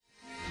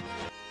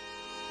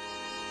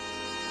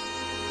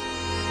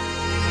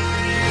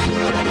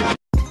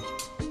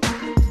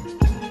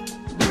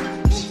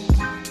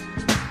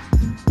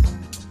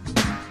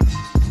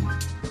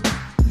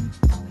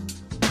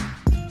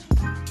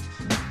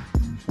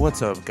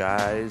What's up,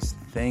 guys?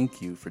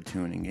 Thank you for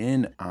tuning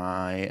in.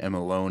 I am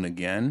alone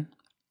again,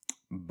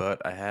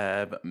 but I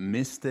have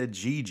Mista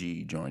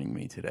GG joining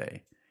me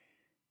today.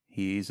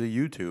 He's a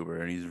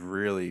YouTuber and he's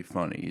really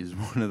funny. He's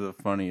one of the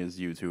funniest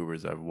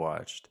YouTubers I've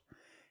watched.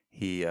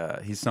 He's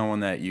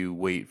someone that you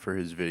wait for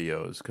his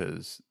videos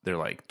because they're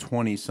like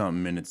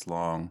 20-something minutes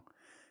long,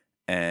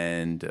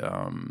 and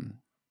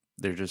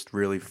they're just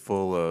really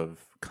full of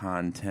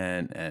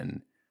content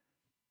and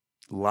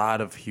a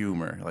lot of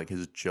humor. Like,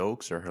 his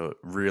jokes are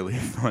really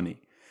funny,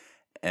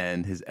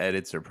 and his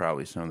edits are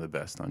probably some of the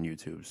best on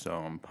YouTube. So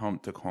I'm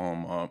pumped to call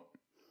him up.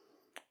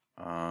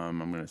 I'm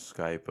gonna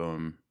Skype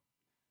him.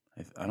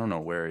 I don't know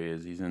where he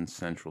is. He's in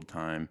Central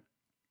Time.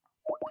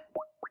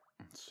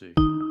 Let's see.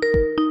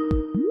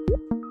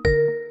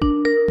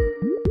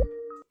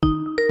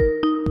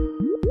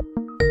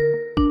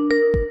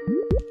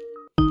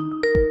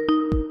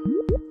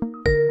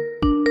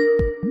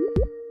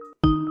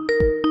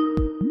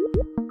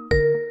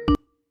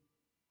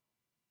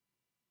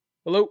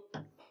 Hello.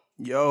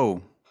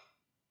 Yo.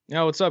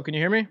 Yeah, what's up? Can you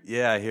hear me?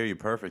 Yeah, I hear you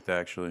perfect,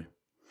 actually.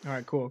 All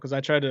right, cool. Because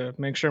I tried to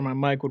make sure my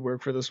mic would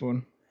work for this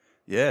one.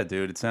 Yeah,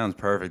 dude, it sounds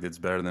perfect. It's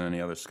better than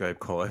any other Skype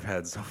call I've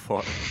had so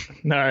far.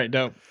 All right,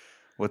 dope.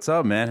 What's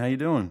up, man? How you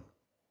doing?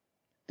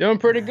 Doing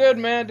pretty good,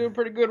 man. Doing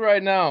pretty good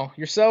right now.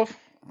 Yourself?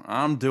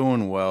 I'm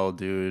doing well,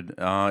 dude.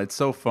 It's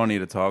so funny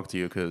to talk to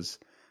you because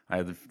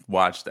I've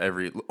watched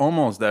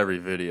almost every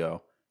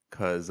video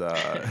because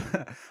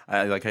I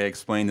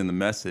explained in the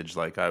message,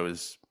 like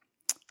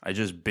I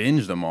just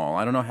binged them all.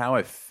 I don't know how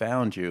I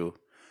found you.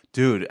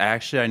 Dude,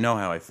 actually, I know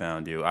how I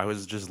found you. I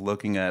was just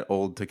looking at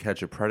old To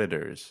Catch a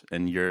Predators,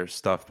 and your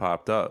stuff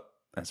popped up.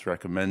 That's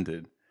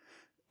recommended.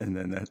 And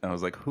then I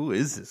was like, who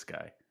is this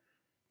guy?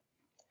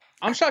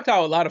 I'm shocked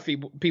how a lot of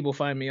people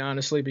find me,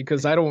 honestly,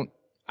 because I don't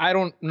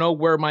know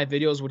where my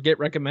videos would get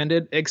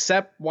recommended,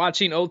 except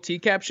watching old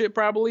TCAP shit,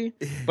 probably.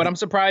 But I'm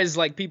surprised,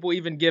 like, people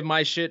even give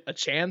my shit a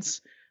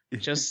chance.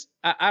 Just,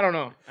 I don't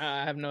know.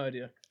 I have no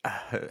idea.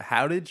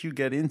 How did you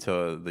get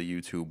into the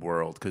YouTube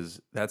world?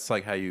 Because that's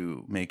like how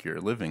you make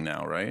your living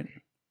now, right?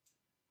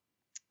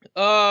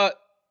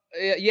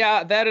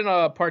 Yeah, that and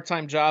a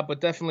part-time job, but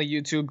definitely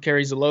YouTube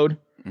carries the load.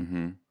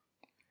 Mm-hmm.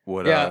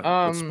 What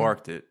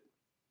sparked it?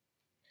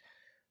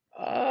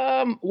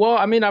 Well,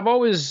 I mean, I've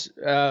always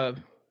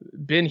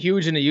been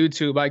huge into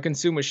YouTube. I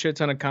consume a shit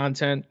ton of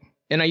content,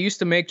 and I used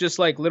to make just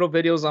like little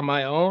videos on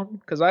my own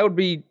because I would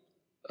be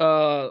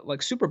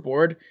like super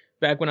bored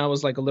back when I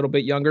was like a little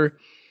bit younger.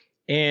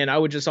 And I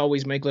would just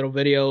always make little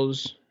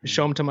videos,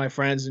 show them to my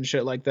friends and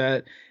shit like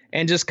that.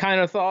 And just kind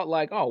of thought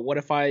like, oh, what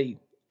if I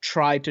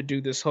tried to do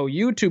this whole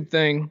YouTube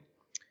thing?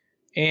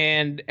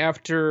 And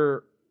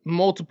after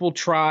multiple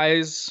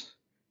tries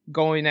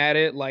going at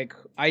it, like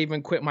I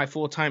even quit my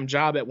full-time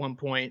job at one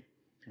point.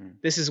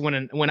 This is when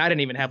I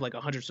didn't even have like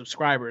 100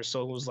 subscribers.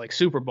 So it was like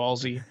super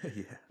ballsy.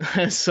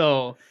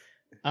 So,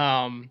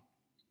 I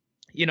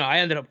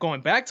ended up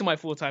going back to my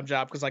full-time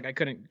job because like I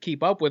couldn't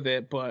keep up with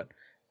it. But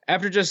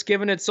after just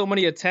giving it so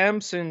many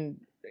attempts and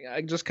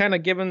I just kind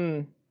of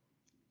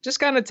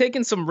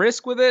taking some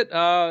risk with it,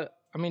 I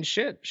mean,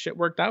 shit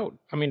worked out.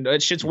 I mean,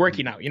 shit's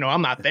working out.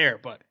 I'm not there,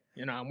 but,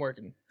 I'm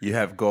working. You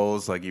have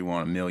goals, like you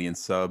want 1 million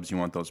subs, you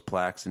want those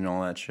plaques and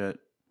all that shit?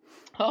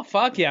 Oh,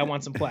 fuck yeah, I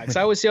want some plaques.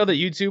 I always see all the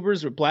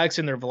YouTubers with plaques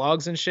in their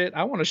vlogs and shit.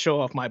 I want to show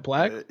off my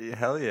plaque.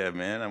 Hell yeah,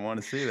 man. I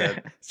want to see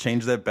that.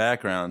 Change that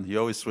background. You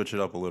always switch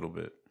it up a little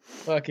bit.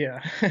 Fuck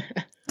yeah.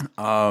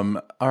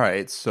 All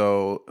right,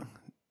 so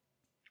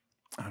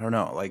I don't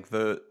know. Like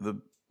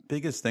the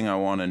biggest thing I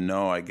want to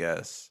know, I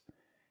guess,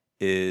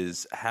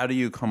 is how do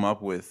you come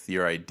up with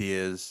your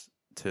ideas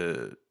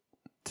to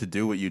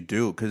do what you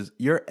do? Because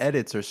your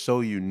edits are so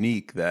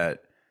unique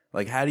that,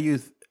 like, how do you?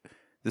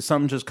 Does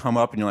something just come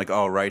up and you're like,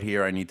 oh, right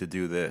here I need to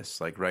do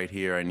this. Like right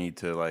here I need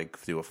to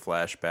like do a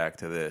flashback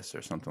to this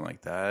or something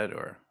like that.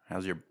 Or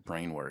how's your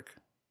brain work?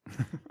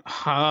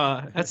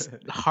 That's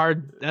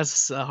hard.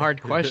 That's a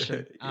hard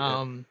question.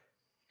 Yeah.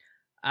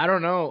 I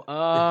don't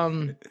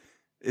know.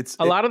 It's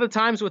a lot of the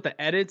times with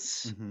the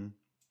edits, mm-hmm.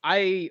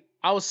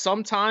 I'll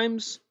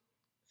sometimes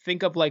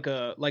think of like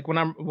when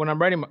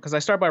I'm writing, because I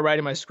start by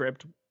writing my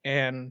script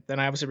and then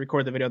I obviously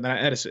record the video and then I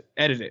edit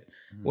it.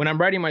 Mm-hmm. When I'm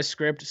writing my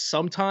script,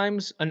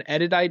 sometimes an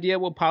edit idea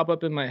will pop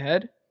up in my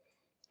head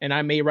and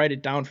I may write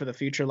it down for the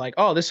future, like,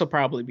 oh, this will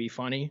probably be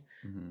funny.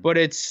 Mm-hmm. But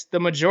it's the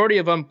majority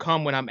of them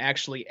come when I'm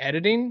actually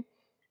editing,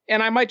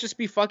 and I might just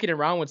be fucking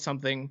around with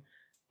something,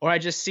 or I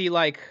just see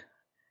like,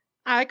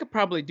 I could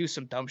probably do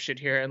some dumb shit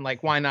here, and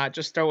like, why not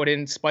just throw it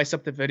in, spice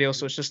up the video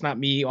so it's just not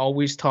me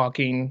always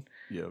talking.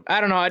 Yep. I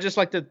don't know. I just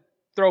like to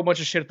throw a bunch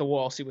of shit at the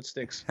wall, see what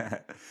sticks.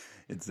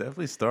 It's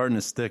definitely starting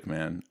to stick,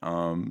 man.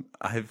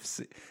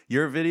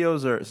 Your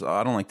videos are, so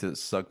I don't like to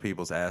suck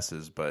people's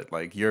asses, but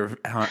like you're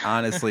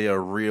honestly a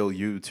real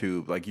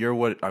YouTube. Like you're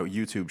what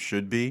YouTube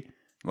should be.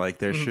 Like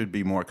there mm-hmm. should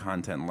be more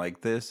content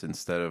like this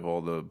instead of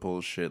all the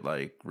bullshit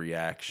like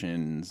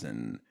reactions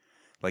and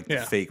like the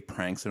fake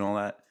pranks and all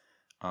that.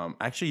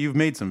 Actually, you've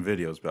made some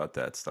videos about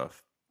that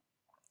stuff,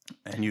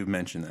 and you've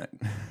mentioned that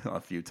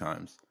a few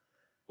times.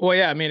 Well,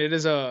 yeah, I mean,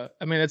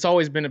 it's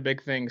always been a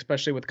big thing,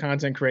 especially with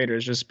content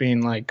creators just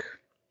being like,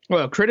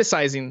 well,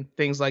 criticizing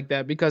things like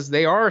that because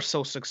they are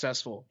so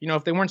successful. You know,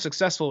 if they weren't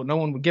successful, no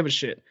one would give a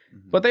shit.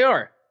 But they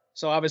are.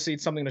 So obviously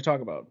it's something to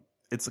talk about.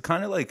 It's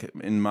kind of like,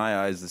 in my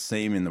eyes, the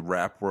same in the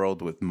rap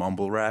world with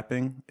mumble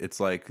rapping. It's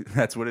like,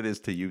 that's what it is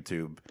to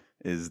YouTube,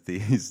 is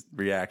these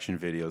reaction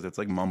videos. It's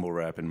like mumble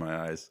rap in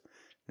my eyes.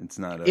 It's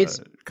not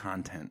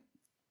content.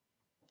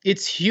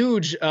 It's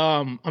huge.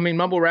 I mean,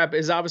 mumble rap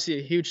is obviously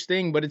a huge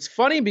thing, but it's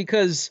funny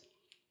because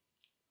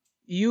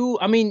you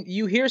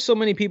hear so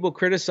many people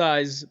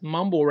criticize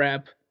mumble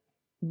rap,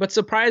 but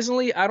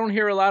surprisingly, I don't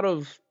hear a lot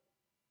of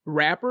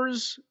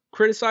rappers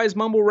criticize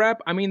mumble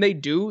rap. I mean,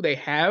 they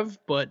have,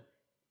 but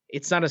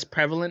it's not as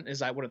prevalent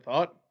as I would have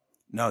thought.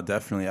 No,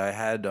 definitely. I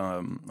had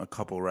a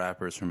couple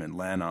rappers from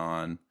Atlanta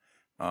on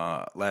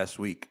last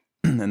week,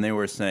 and they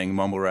were saying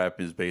mumble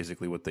rap is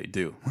basically what they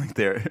do. Like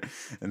they're,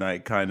 and I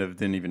kind of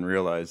didn't even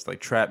realize,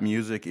 like, trap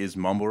music is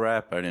mumble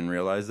rap. I didn't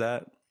realize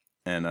that,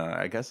 and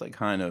I guess I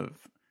kind of,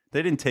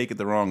 they didn't take it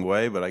the wrong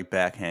way, but I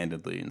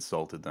backhandedly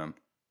insulted them.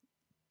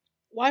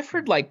 Well, I've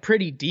heard like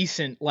pretty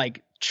decent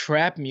like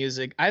trap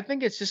music. I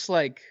think it's just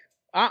like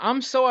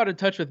I'm so out of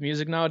touch with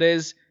music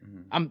nowadays.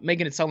 I'm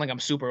making it sound like I'm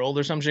super old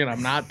or something, and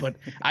I'm not. But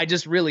I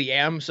just really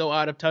am so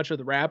out of touch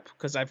with rap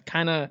because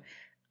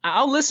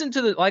I'll listen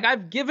to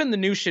I've given the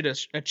new shit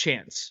a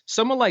chance.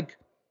 Some of like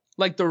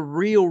the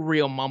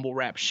real mumble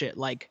rap shit,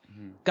 like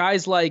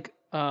guys like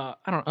I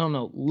don't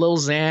know, Lil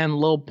Xan,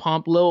 Lil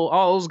Pump,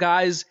 all those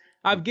guys.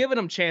 I've given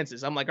them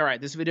chances. I'm like, all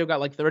right, this video got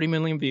like 30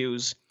 million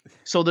views,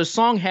 so the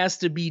song has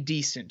to be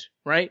decent,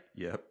 right?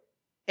 Yep.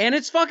 And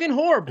it's fucking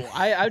horrible.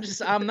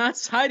 I'm not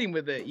siding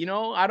with it. You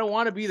know, I don't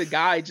want to be the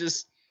guy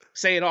just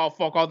saying, "Oh,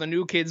 fuck all the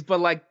new kids,"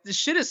 but like this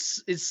shit it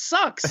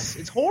sucks.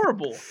 It's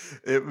horrible.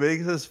 It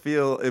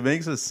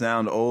makes us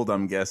sound old,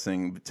 I'm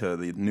guessing, to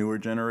the newer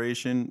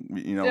generation.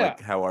 You know,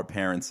 like how our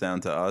parents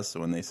sound to us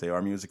when they say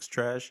our music's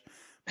trash.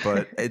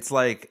 But it's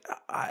like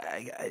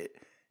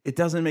it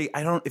doesn't make,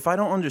 if I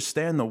don't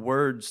understand the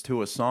words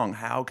to a song,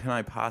 how can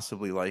I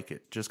possibly like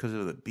it? Just because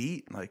of the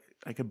beat? Like,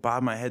 I could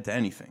bob my head to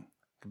anything.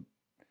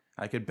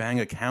 I could bang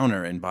a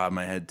counter and bob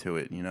my head to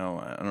it, you know?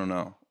 I don't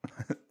know.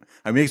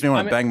 It makes me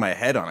want to bang my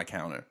head on a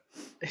counter.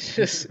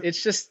 It's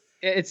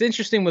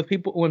interesting with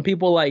people, when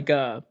people like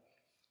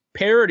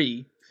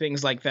parody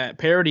things like that,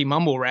 parody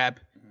mumble rap,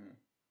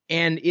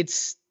 and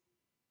it's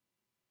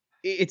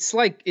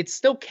like, it's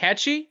still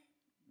catchy,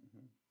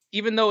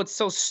 even though it's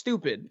so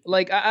stupid.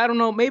 Like, I don't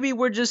know, maybe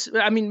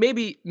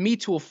maybe me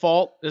to a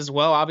fault as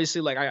well.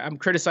 Obviously, like, I'm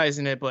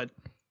criticizing it, but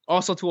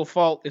also to a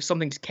fault, if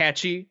something's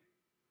catchy,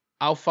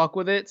 I'll fuck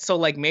with it. So,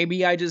 like,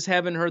 maybe I just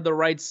haven't heard the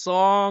right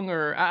song,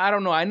 or I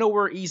don't know. I know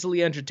we're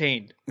easily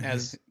entertained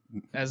as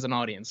an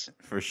audience.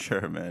 For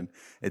sure, man.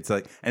 It's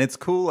like, and it's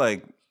cool,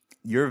 like,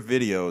 your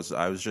videos,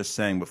 I was just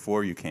saying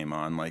before you came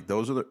on, like,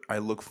 I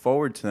look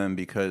forward to them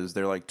because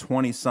they're like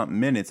 20-something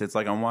minutes. It's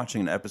like I'm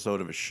watching an episode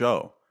of a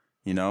show.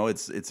 You know,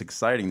 it's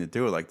exciting to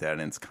do it like that,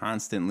 and it's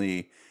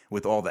constantly,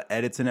 with all the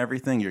edits and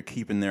everything, you're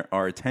keeping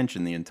our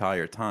attention the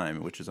entire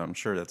time, which is, I'm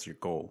sure that's your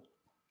goal.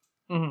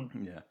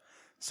 Mm-hmm. Yeah,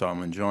 so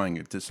I'm enjoying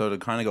it. So to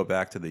kind of go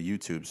back to the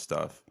YouTube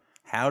stuff,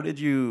 how did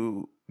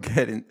you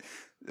get in?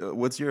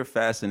 What's your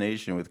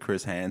fascination with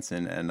Chris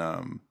Hansen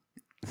and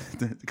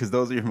because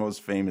those are your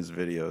most famous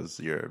videes.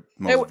 Your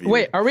most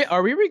wait, are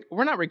we?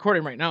 We're not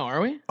recording right now, are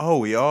we? Oh,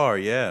 we are.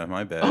 Yeah,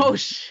 my bad. Oh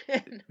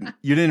shit!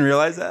 You didn't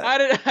realize that? I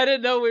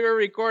didn't know we were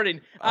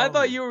recording. I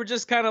thought you were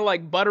just kind of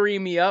like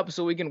buttering me up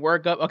so we can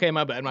work up. Okay,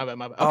 my bad. Okay,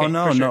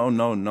 oh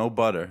no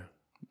butter.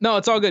 No,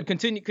 it's all good.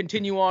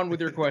 Continue on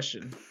with your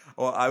question.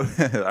 Well, all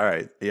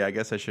right. Yeah, I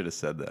guess I should have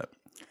said that.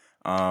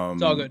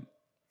 It's all good.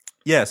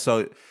 Yeah,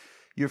 so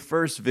your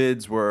first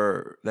vids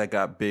that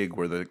got big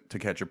were the To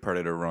Catch a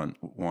Predator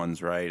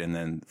ones, right? And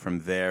then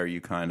from there,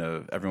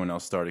 everyone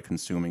else started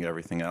consuming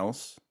everything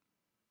else.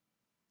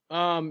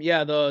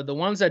 Yeah, the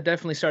ones that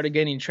definitely started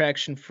gaining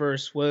traction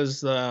first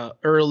was the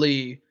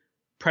early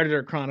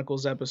Predator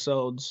Chronicles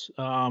episodes.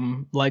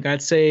 Like,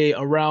 I'd say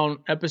around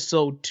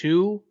episode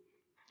 2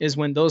 is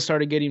when those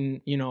started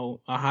getting, you know,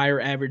 a higher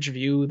average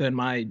view than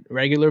my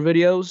regular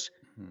videos.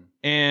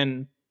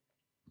 And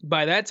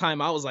by that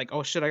time I was like,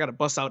 oh shit, I gotta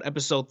bust out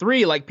episode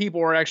 3. Like, people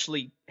were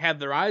actually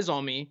had their eyes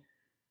on me.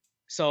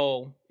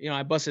 So, you know,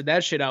 I busted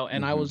that shit out,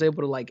 and I was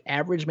able to like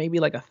average maybe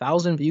like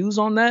 1,000 views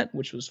on that,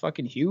 which was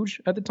fucking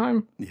huge at the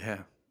time. Yeah.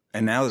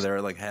 And now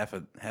they're like half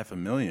a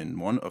million,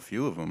 a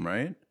few of them,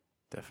 right?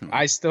 Definitely.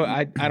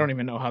 I don't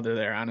even know how they're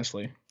there,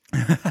 honestly.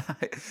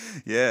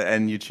 Yeah,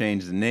 and you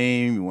changed the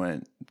name. You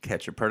went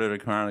Catch a Predator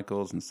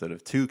Chronicles instead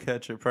of To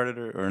Catch a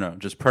Predator, or no,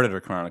 just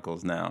Predator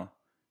Chronicles now.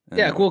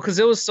 Yeah, cool, because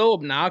it was so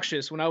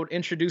obnoxious. When I would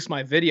introduce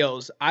my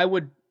videos, I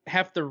would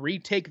have to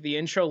retake the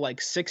intro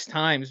like 6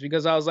 times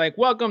because I was like,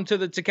 welcome to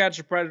the To Catch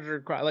a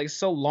Predator, like,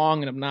 so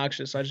long and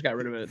obnoxious. So I just got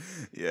rid of it.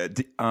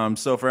 Yeah.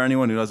 So for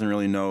anyone who doesn't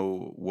really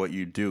know what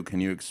you do, can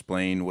you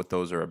explain what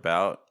those are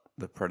about,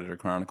 the Predator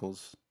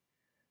Chronicles?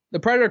 The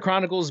Predator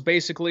Chronicles,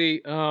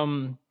 basically,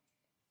 the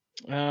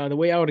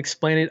way I would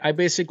explain it, I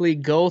basically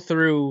go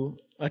through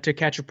a To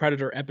Catch a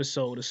Predator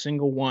episode, a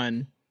single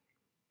one,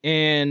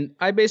 and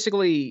I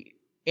basically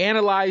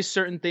analyze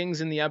certain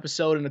things in the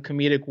episode in a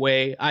comedic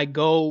way. I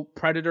go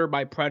predator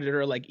by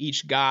predator, like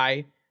each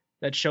guy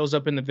that shows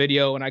up in the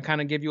video, and I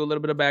kind of give you a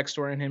little bit of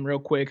backstory on him real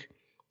quick.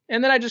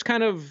 And then I just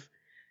kind of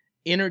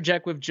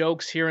interject with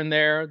jokes here and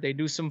there. They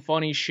do some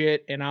funny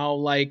shit, and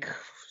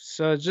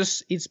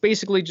it's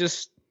basically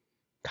just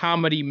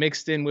comedy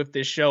mixed in with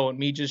this show and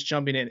me just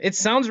jumping in. It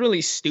sounds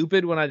really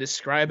stupid when I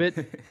describe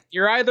it.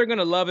 You're either going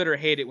to love it or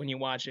hate it when you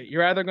watch it.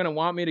 You're either going to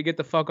want me to get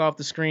the fuck off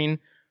the screen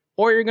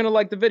or you're going to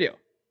like the video.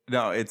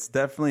 No, it's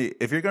definitely,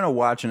 if you're going to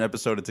watch an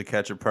episode of To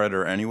Catch a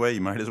Predator anyway,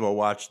 you might as well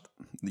watch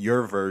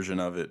your version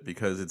of it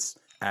because it's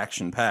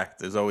action-packed.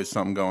 There's always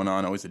something going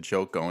on, always a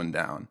joke going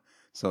down.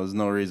 So there's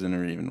no reason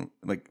to even,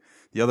 like,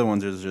 the other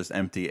ones, there's just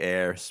empty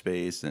air,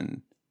 space,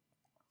 and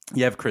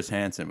you have Chris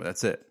Hansen, but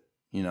that's it.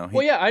 You know?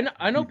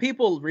 I know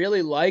people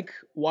really like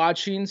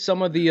watching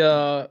some of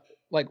the,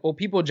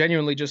 people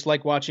genuinely just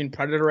like watching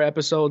Predator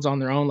episodes on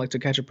their own, like To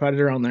Catch a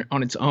Predator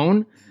on its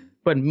own.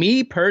 But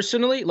me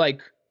personally,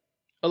 like,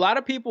 a lot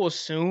of people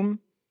assume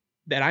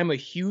that I'm a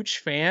huge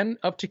fan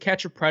of To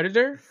Catch a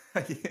Predator.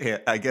 Yeah,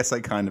 I guess I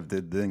kind of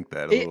did think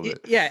that a little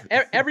bit. Yeah,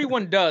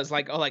 everyone does.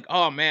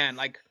 Oh man,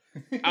 like,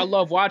 I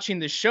love watching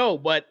the show,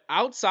 but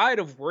outside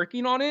of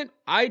working on it,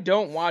 I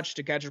don't watch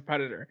To Catch a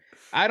Predator.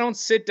 I don't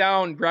sit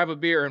down, grab a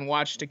beer, and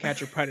watch To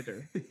Catch a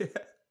Predator. Yeah.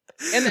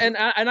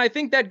 And I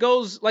think that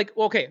goes like,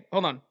 okay,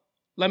 hold on.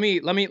 Let me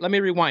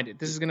rewind it.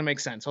 This is gonna make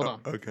sense. Hold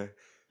on. Okay.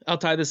 I'll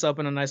tie this up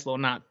in a nice little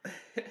knot.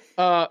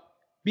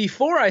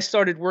 Before I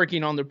started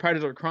working on the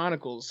Predator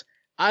Chronicles,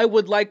 I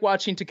would like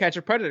watching To Catch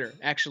a Predator,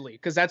 actually,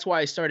 because that's why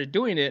I started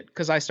doing it,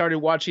 because I started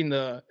watching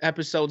the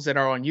episodes that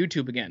are on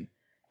YouTube again.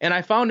 And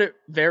I found it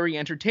very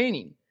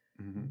entertaining.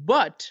 Mm-hmm.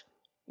 But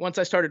once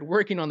I started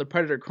working on the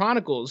Predator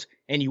Chronicles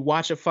and you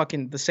watch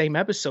the same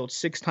episode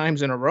 6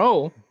 times in a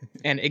row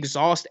and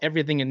exhaust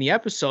everything in the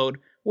episode,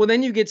 well,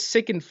 then you get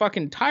sick and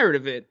fucking tired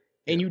of it.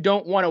 And you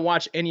don't want to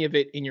watch any of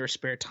it in your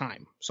spare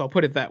time. So I'll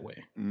put it that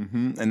way.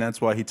 Mm-hmm. And that's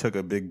why he took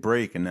a big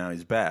break and now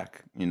he's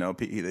back. You know,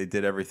 they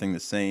did everything the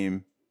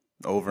same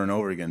over and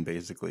over again,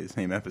 basically, the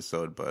same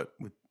episode. But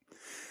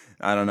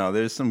I don't know.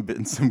 There's some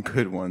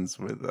good ones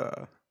with,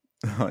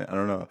 I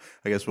don't know.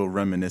 I guess we'll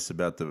reminisce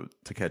about To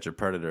Catch a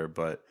Predator.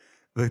 But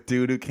the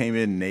dude who came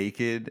in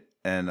naked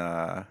and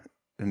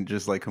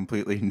just like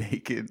completely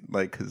naked,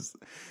 like, because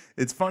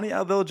it's funny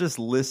how they'll just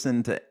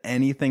listen to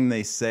anything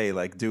they say.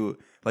 Like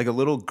a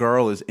little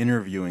girl is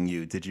interviewing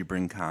you. Did you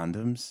bring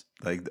condoms?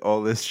 Like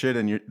all this shit,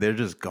 and they're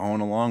just going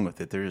along with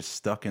it. They're just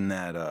stuck in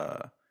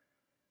that.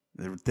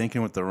 They're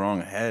thinking with the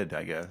wrong head,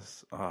 I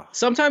guess. Oh.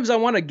 Sometimes I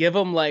want to give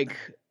them like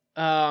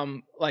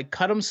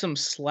cut them some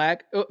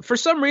slack. For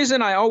some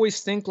reason, I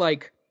always think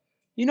like,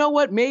 you know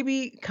what?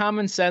 Maybe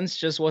common sense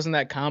just wasn't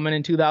that common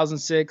in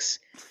 2006.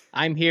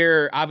 I'm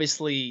here,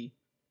 obviously,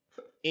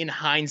 in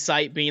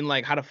hindsight, being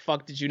like, how the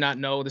fuck did you not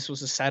know this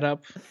was a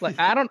setup? Like,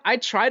 I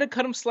try to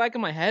cut them slack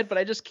in my head, but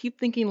I just keep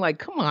thinking like,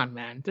 come on,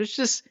 man. There's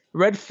just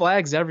red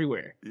flags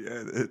everywhere.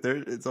 Yeah,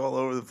 it's all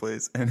over the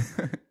place. And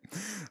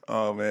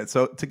oh man.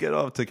 So to get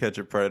off To Catch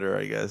a Predator,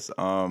 I guess,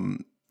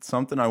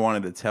 something I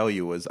wanted to tell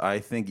you was I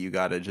think you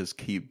got to just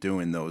keep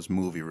doing those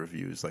movie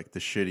reviews, like the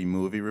shitty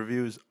movie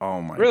reviews.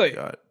 Oh my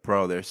God.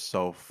 Bro, they're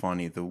so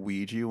funny. The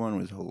Ouija one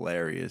was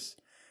hilarious.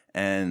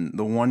 And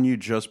the one you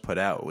just put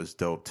out was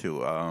dope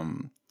too.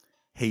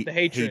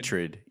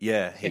 Hatred.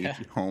 Yeah, Hatred.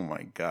 Yeah. Oh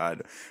my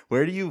God.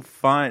 Where do you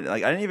find,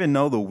 like, I didn't even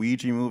know the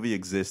Ouija movie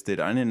existed.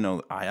 I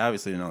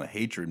obviously didn't know the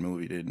Hatred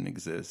movie didn't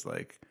exist.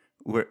 Like,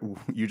 where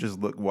you just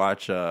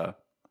watch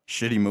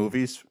shitty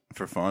movies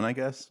for fun, I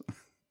guess?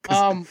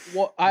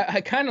 Well,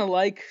 I kind of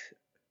like,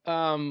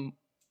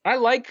 I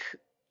like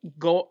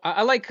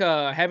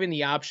having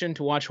the option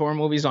to watch horror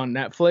movies on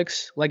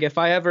Netflix. Like, if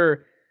I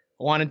ever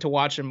wanted to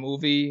watch a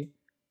movie,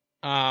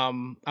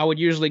 I would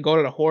usually go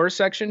to the horror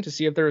section to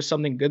see if there was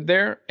something good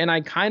there. And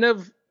I kind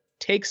of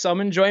take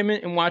some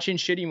enjoyment in watching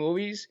shitty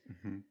movies.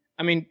 Mm-hmm.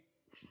 I mean,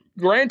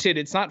 granted,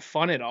 it's not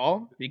fun at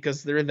all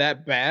because they're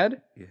that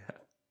bad. Yeah.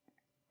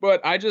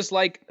 But I just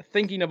like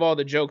thinking of all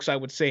the jokes I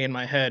would say in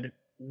my head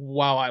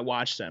while I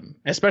watch them,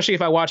 especially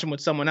if I watch them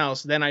with someone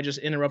else. Then I just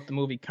interrupt the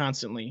movie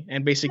constantly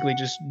and basically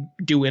just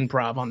do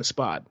improv on the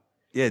spot.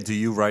 Yeah. Do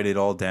you write it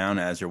all down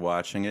as you're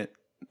watching it?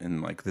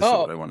 And like, this is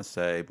what I want to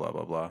say, blah,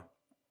 blah, blah.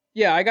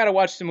 Yeah, I got to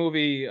watch the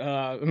movie.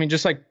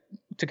 Just like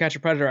To Catch a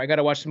Predator, I got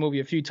to watch the movie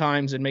a few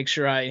times and make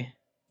sure I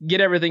get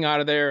everything out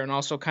of there and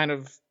also kind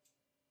of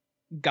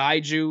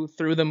guide you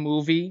through the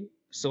movie.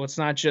 So it's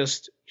not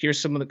just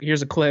here's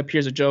a clip,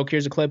 here's a joke,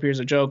 here's a clip, here's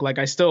a joke. Like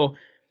I still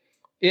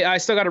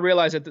got to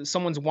realize that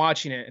someone's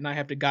watching it and I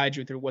have to guide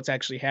you through what's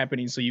actually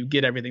happening so you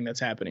get everything that's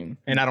happening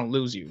and I don't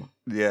lose you.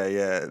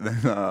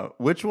 Yeah.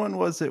 Which one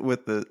was it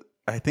with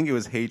I think it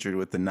was Hatred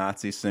with the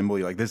Nazi symbol.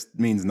 You're like, this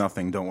means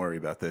nothing. Don't worry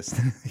about this.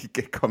 You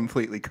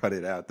completely cut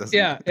it out.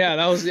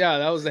 That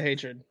was the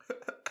Hatred.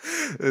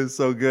 It's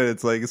so good.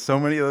 It's like so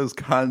many of those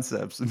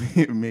concepts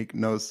make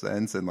no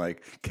sense, and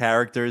like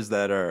characters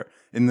that are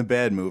in the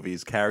bad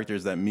movies,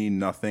 characters that mean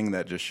nothing,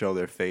 that just show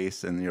their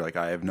face, and you're like,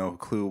 I have no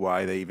clue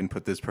why they even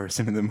put this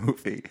person in the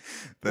movie.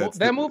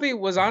 That movie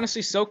was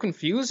honestly so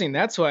confusing.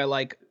 That's why,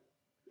 like,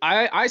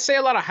 I say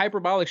a lot of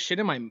hyperbolic shit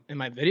in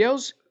my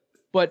videos,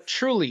 but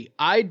truly,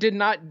 I did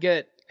not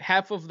get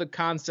half of the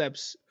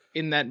concepts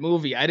in that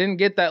movie. I didn't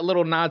get that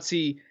little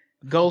Nazi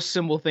ghost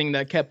symbol thing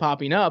that kept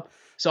popping up.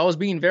 So I was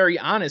being very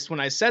honest when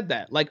I said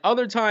that. Like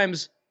other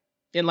times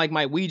in like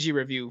my Ouija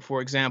review,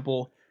 for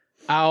example,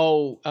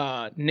 I'll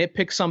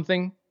nitpick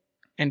something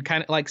and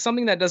kind of like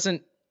something that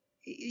doesn't,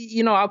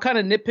 I'll kind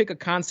of nitpick a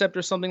concept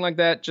or something like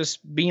that, just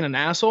being an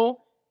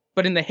asshole.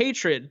 But in the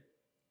hatred,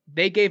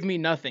 they gave me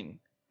nothing.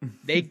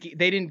 They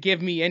didn't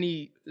give me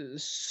any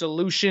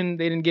solution.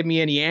 They didn't give me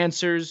any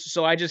answers.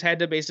 So I just had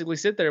to basically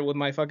sit there with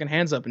my fucking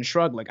hands up and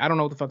shrug. Like, I don't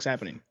know what the fuck's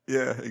happening.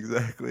 Yeah,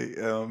 exactly.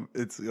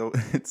 It's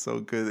so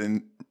good.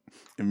 And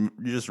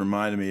you just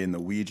reminded me in the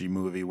Ouija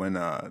movie when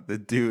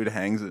the dude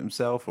hangs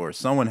himself or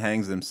someone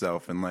hangs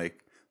himself and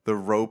like the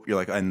rope, you're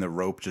like, and the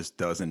rope just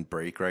doesn't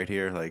break right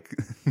here. Like,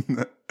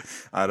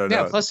 I don't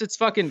know. Yeah, plus it's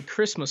fucking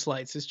Christmas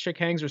lights. This chick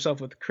hangs herself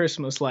with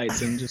Christmas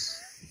lights and just,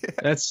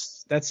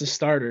 that's a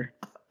starter.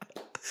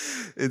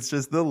 It's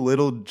just the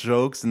little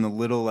jokes and the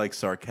little like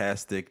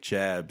sarcastic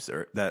jabs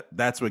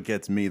that's what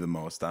gets me the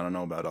most. I don't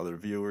know about other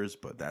viewers,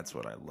 but that's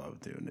what I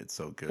love, dude. It's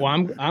so good.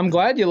 Well, I'm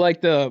glad you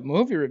like the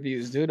movie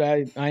reviews, dude.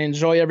 I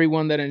enjoy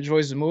everyone that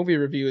enjoys the movie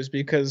reviews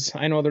because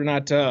I know they're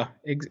not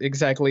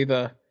exactly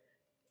the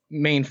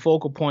main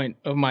focal point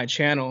of my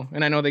channel,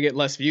 and I know they get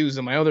less views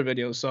than my other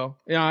videos. So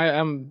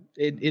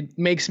it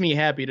makes me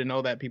happy to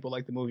know that people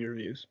like the movie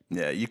reviews.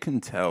 Yeah, you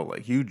can tell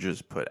like you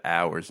just put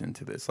hours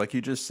into this. Like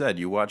you just said,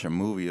 you watch a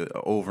movie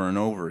over and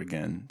over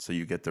again so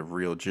you get the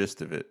real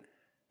gist of it.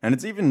 And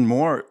it's even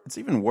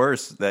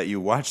worse that you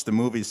watch the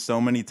movie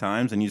so many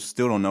times and you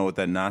still don't know what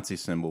that Nazi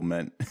symbol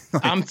meant.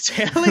 Like, I'm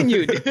telling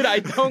you, dude, I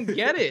don't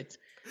get it.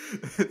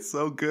 It's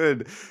so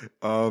good.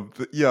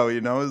 But,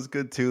 it's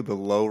good too. The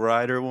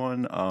Lowrider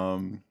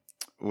one,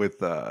 with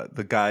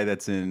the guy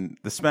that's in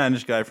the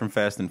Spanish guy from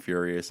Fast and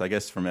Furious, I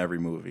guess from every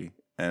movie.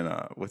 And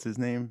what's his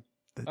name?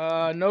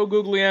 No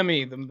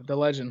Guglielmi, the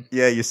legend.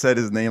 Yeah, you said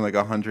his name like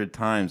 100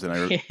 times,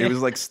 and it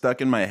was like stuck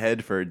in my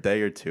head for a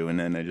day or two, and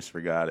then I just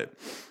forgot it.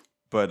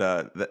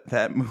 But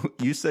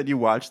you said you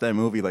watched that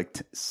movie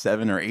like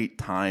 7 or 8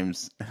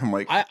 times. I'm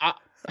like,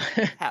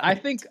 I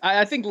think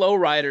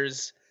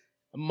Lowriders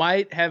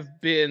might have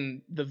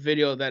been the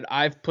video that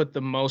I've put the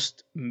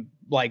most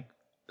like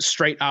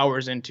straight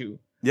hours into.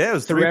 Yeah, it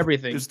was through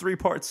everything. It was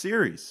 3-part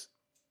series.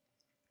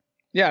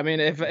 Yeah, I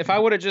mean, if I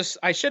would have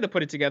I should have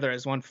put it together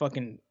as one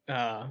fucking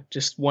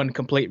just one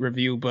complete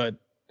review, but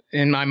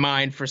in my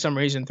mind, for some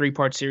reason,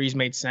 3-part series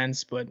made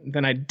sense. But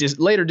then I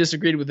later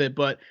disagreed with it.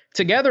 But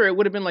together, it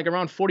would have been like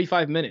around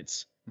 45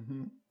 minutes.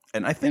 Mm-hmm.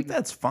 And I think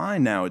that's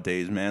fine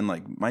nowadays, man.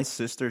 Like my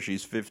sister,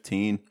 she's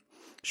 15.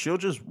 She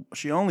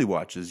only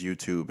watches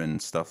YouTube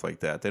and stuff like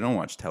that. They don't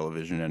watch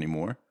television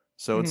anymore.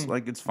 So it's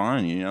like, it's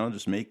fine,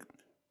 just make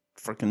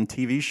freaking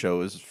TV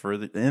shows for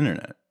the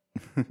internet.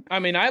 I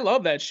mean, I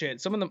love that shit.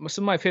 Some of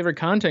my favorite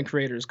content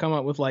creators come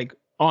up with like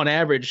on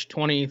average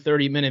 20,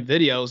 30-minute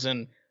videos,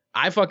 and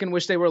I fucking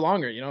wish they were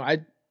longer.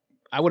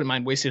 I wouldn't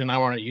mind wasting an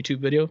hour on a YouTube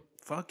video.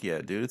 Fuck yeah,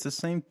 dude. It's the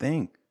same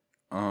thing.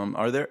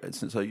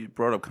 So you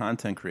brought up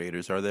content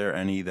creators. Are there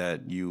any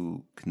that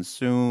you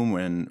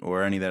consume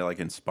or any that like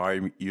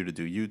inspire you to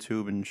do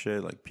YouTube and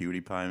shit, like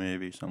PewDiePie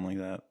maybe, something like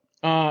that?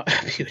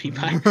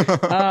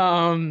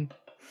 PewDiePie.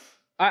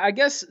 I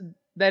guess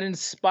that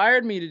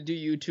inspired me to do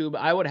YouTube.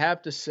 I would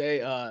have to say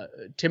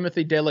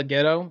Timothy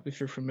DeLaGhetto, if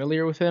you're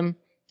familiar with him.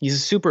 He's a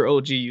super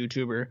OG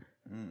YouTuber.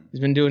 He's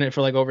been doing it for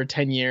like over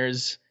 10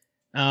 years.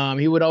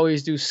 He would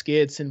always do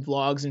skits and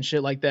vlogs and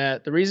shit like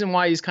that. The reason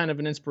why he's kind of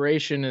an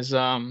inspiration is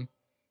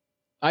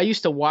I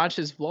used to watch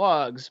his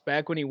vlogs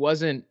back when he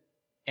wasn't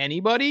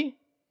anybody.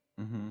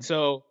 Mm-hmm.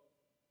 So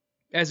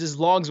as his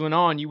vlogs went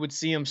on, you would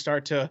see him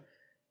start to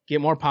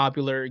get more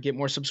popular, get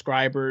more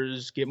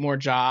subscribers, get more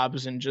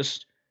jobs, and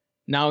just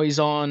now he's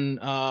on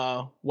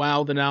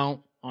Wild and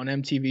Out on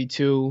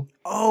MTV2.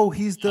 Oh,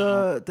 he's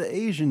the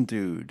Asian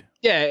dude.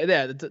 Yeah,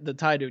 the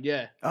Thai dude,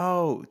 yeah.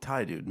 Oh,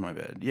 Thai dude, my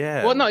bad.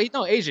 Yeah. Well, no,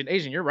 Asian.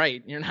 You're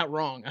right. You're not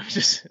wrong.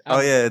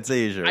 Yeah, it's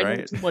Asia, right? I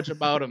know too much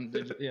about him.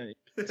 Yeah,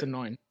 it's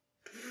annoying.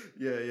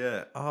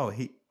 Yeah. Oh,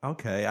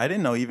 okay. I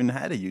didn't know he even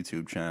had a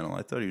YouTube channel.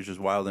 I thought he was just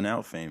Wild and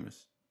Out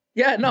famous.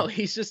 Yeah, no,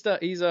 he's just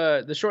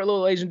the short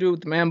little Asian dude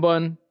with the man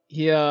bun.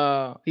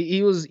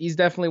 He's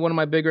definitely one of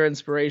my bigger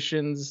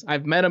inspirations.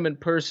 I've met him in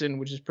person,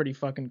 which is pretty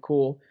fucking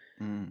cool.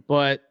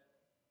 But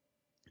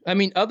I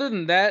mean, other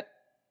than that,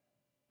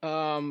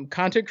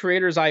 content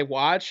creators I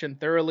watch and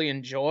thoroughly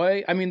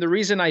enjoy. I mean, the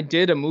reason I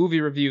did a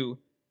movie review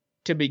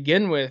to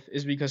begin with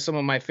is because some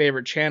of my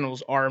favorite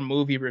channels are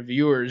movie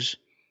reviewers.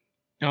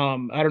 I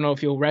don't know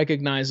if you'll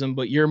recognize them,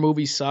 but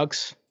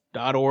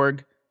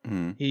yourmoviesucks.org.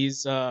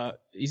 He's a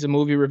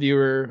movie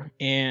reviewer,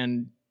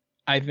 and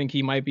I think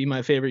he might be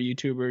my favorite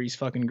YouTuber. He's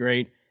fucking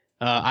great.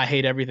 I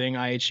hate everything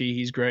IHE.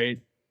 He's great.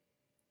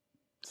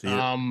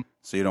 So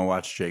you don't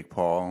watch Jake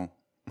Paul?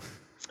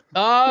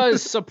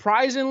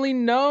 Surprisingly,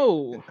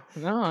 no.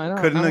 No, I don't.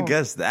 Couldn't have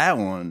guessed that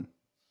one.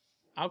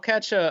 I'll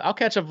catch a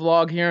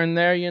vlog here and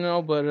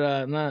there,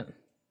 but not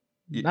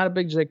a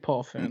big Jake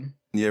Paul fan.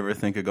 You ever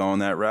think of going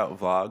that route,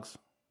 vlogs?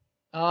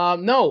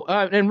 No.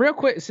 And real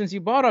quick, since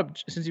you brought up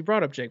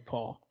Jake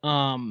Paul,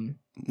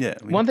 yeah.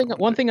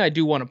 One thing I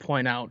do want to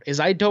point out is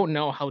I don't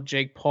know how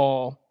Jake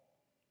Paul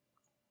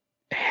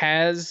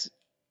has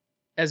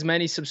as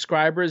many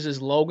subscribers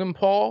as Logan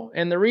Paul,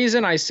 and the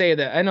reason I say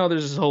that, I know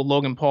there's this whole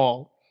Logan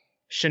Paul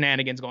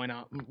shenanigans going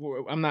on.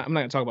 I'm not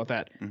gonna talk about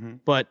that,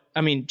 but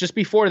I mean, just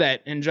before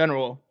that, in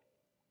general,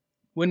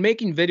 when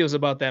making videos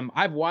about them,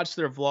 I've watched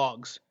their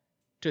vlogs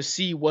to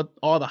see what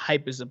all the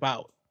hype is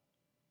about,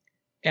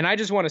 and I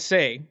just want to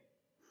say,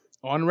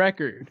 on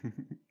record,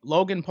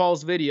 Logan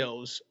Paul's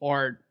videos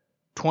are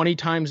 20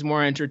 times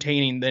more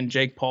entertaining than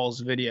Jake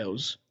Paul's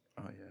videos.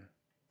 Oh yeah.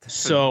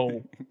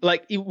 So,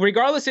 like,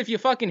 regardless if you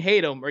fucking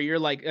hate him or you're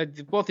like,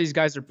 both these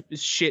guys are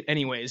shit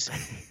anyways.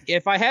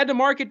 If I had to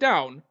mark it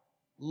down,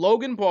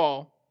 Logan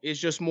Paul is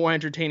just more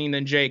entertaining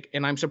than Jake,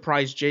 and I'm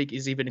surprised Jake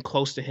is even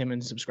close to him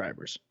in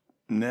subscribers.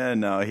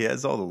 No, he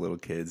has all the little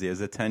kids. He has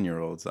the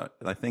 10-year-olds.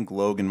 I think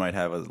Logan might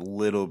have a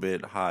little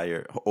bit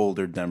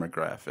older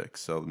demographic,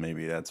 so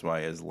maybe that's why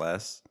he has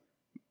less.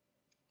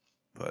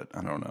 But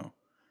I don't know.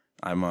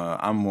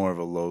 I'm more of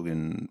a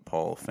Logan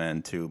Paul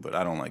fan too, but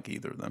I don't like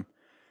either of them.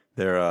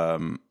 They're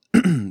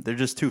they're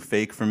just too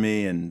fake for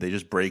me, and they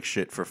just break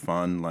shit for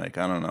fun. Like,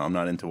 I don't know. I'm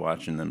not into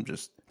watching them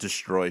just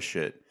destroy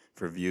shit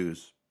for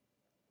views.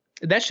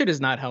 That shit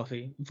is not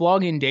healthy.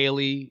 Vlogging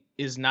daily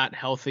is not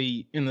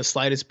healthy in the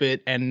slightest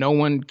bit, and no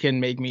one can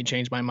make me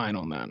change my mind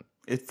on that.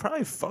 It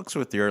probably fucks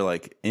with your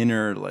like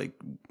inner like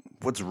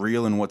what's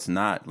real and what's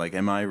not. Like,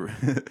 am I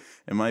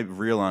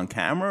real on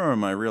camera or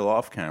am I real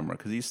off camera?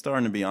 Because he's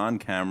starting to be on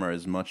camera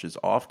as much as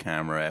off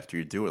camera after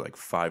you do it like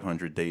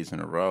 500 days in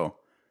a row.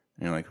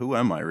 And you're like, who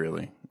am I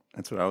really?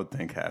 That's what I would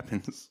think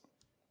happens.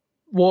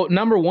 Well,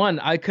 number one,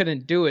 I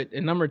couldn't do it.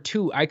 And number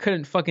two, I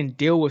couldn't fucking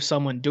deal with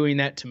someone doing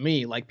that to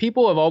me. Like,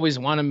 people have always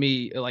wanted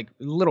me, like,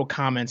 little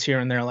comments here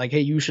and there, like, hey,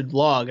 you should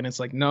vlog. And it's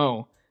like,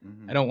 no,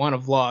 I don't want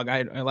to vlog.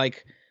 I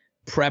like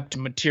prepped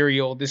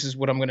material. This is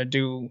what I'm going to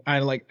do.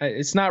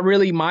 It's not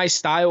really my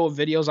style of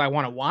videos I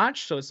want to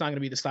watch. So it's not going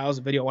to be the styles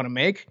of video I want to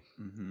make.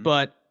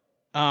 But,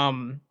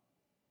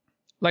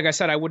 like I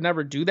said, I would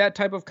never do that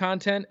type of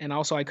content. And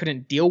also I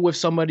couldn't deal with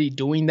somebody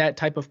doing that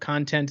type of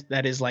content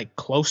that is like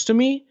close to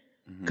me.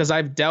 Because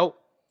I've dealt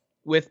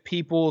with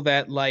people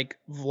that like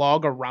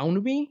vlog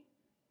around me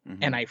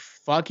and I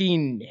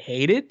fucking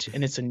hate it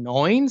and it's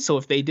annoying. So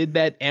if they did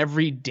that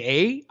every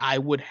day,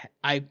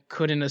 I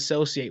couldn't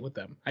associate with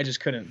them. I just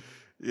couldn't.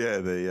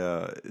 Yeah,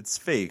 it's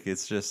fake.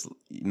 It's just,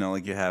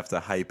 like you have to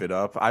hype it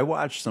up. I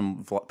watch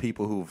some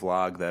people who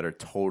vlog that are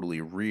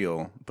totally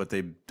real, but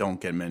they don't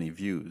get many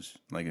views,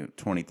 like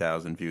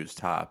 20,000 views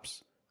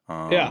tops.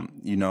 Yeah.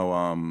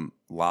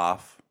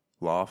 Lof.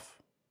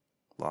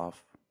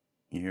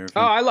 You hear?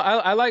 Oh,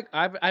 I like.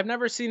 I've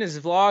never seen his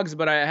vlogs,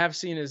 but I have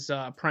seen his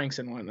pranks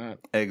and whatnot.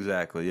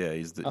 Exactly. Yeah,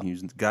 he's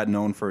got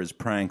known for his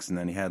pranks, and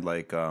then he had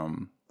like I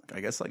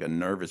guess like a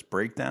nervous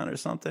breakdown or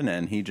something,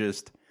 and he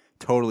just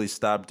totally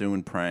stopped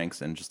doing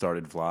pranks and just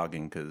started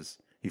vlogging because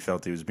he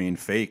felt he was being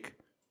fake.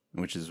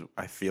 Which is,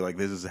 I feel like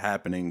this is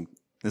happening.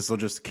 This will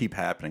just keep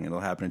happening. It'll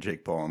happen to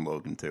Jake Paul and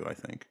Logan too, I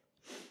think.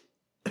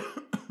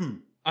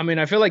 I mean,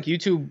 I feel like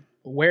YouTube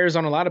wears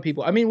on a lot of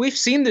people. I mean, we've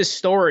seen this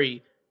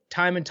story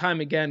time and time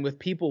again with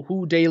people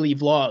who daily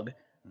vlog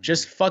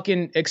just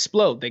fucking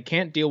explode. They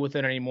can't deal with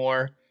it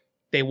anymore.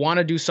 They want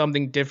to do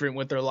something different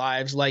with their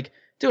lives. Like,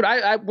 dude,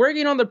 I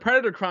working on the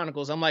Predator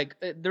Chronicles. I'm like,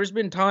 there's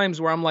been times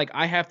where I'm like,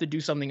 I have to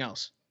do something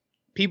else.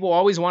 People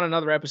always want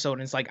another episode,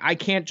 and it's like, I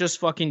can't just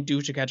fucking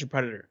do To Catch a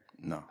Predator.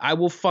 No. I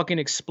will fucking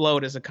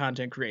explode as a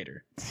content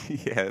creator.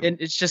 Yeah. And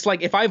it's just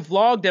like, if I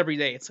vlogged every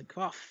day, it's like,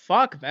 oh,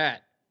 fuck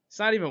that. It's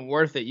not even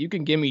worth it. You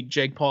can give me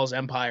Jake Paul's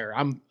empire.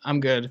 I'm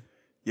good.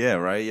 Yeah,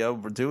 right. Yo,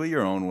 do it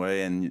your own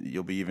way, and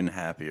you'll be even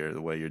happier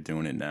the way you're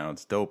doing it now.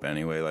 It's dope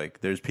anyway. Like,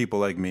 there's people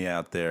like me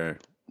out there,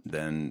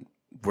 then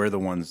we're the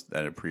ones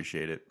that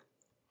appreciate it.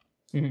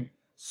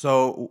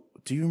 So,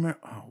 do you remember,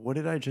 what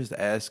did I just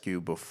ask you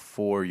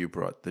before you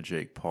brought the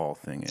Jake Paul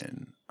thing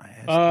in?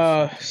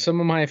 Some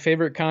of my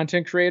favorite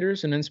content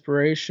creators and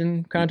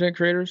inspiration content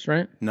creators,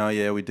 right? No,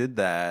 yeah, we did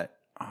that.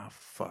 Oh,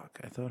 fuck.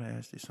 I thought I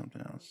asked you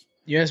something else.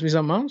 You asked me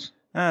something else?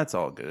 It's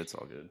all good. It's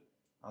all good.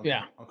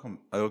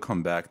 It'll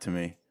come back to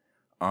me.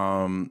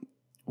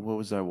 What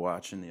was I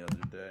watching the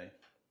other day?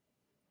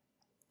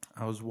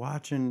 I was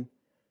watching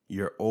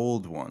your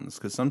old ones,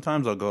 because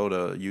sometimes I'll go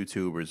to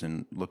YouTubers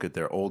and look at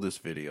their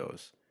oldest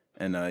videos.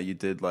 And you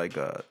did like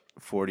a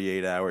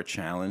 48-hour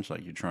challenge,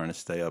 like you're trying to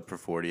stay up for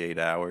 48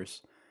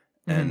 hours.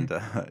 And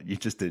you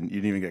didn't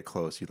even get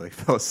close. You like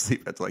fell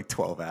asleep after like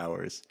 12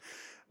 hours.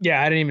 Yeah,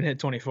 I didn't even hit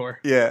 24.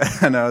 Yeah,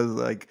 and I was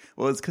like,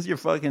 well, it's because you're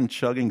fucking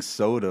chugging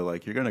soda.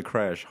 Like, you're going to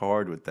crash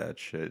hard with that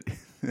shit.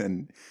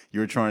 And you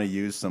were trying to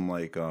use some,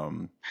 like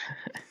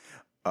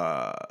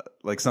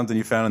something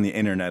you found on the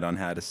internet on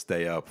how to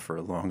stay up for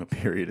a longer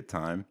period of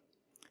time.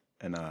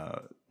 And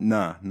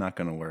nah, not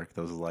gonna work.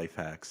 Those life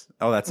hacks.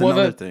 Oh, that's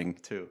another thing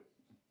too.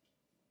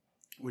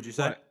 Would you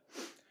say? What?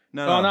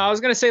 No. I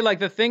was gonna say, like,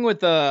 the thing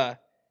with I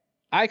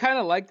kind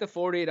of like the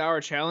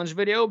 48-hour challenge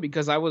video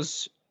because I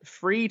was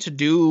free to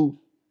do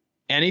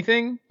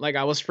anything. Like,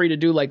 I was free to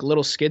do like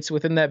little skits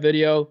within that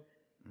video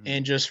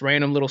and just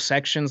random little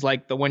sections,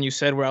 like the one you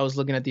said where I was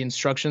looking at the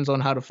instructions on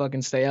how to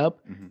fucking stay up,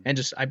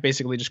 and I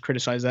basically just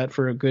criticized that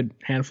for a good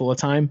handful of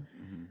time.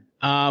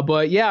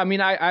 But yeah, I mean,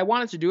 I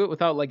wanted to do it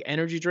without like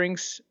energy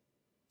drinks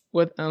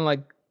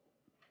like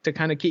to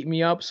kind of keep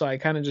me up. So I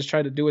kind of just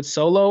tried to do it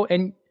solo.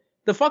 And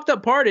the fucked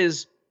up part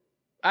is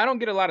I don't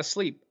get a lot of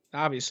sleep.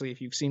 Obviously,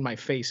 if you've seen my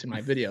face in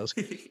my videos,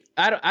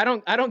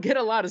 I don't get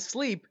a lot of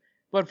sleep.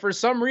 But for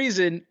some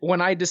reason,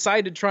 when I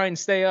decide to try and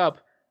stay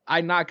up,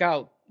 I knock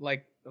out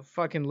like a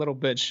fucking little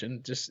bitch,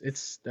 and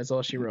that's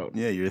all she wrote.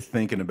 Yeah, you're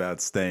thinking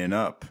about staying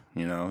up.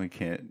 You know,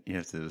 you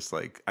have to just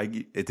like,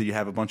 do you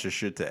have a bunch of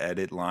shit to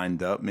edit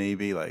lined up?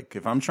 Maybe like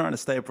if I'm trying to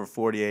stay up for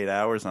 48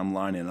 hours, I'm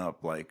lining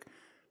up like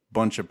a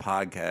bunch of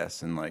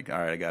podcasts and like, all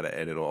right, I got to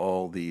edit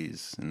all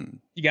these, and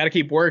you got to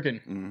keep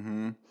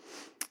working.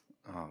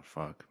 Oh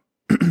fuck.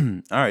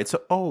 All right,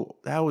 so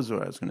that was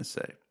what I was gonna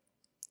say.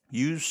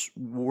 You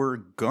were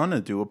gonna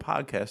do a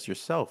podcast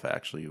yourself,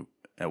 actually,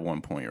 at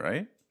one point,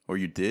 right? Or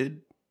you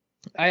did?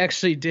 I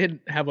actually did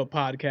have a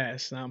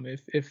podcast.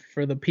 If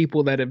for the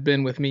people that have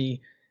been with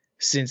me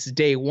since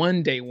day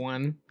one, they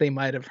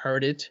might have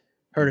heard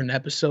an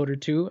episode or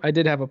two. I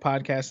did have a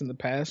podcast in the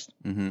past.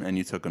 And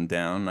you took them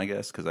down, I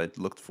guess, because I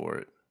looked for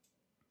it.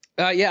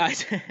 Yeah,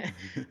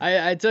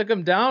 I took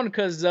them down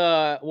because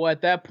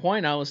at that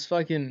point I was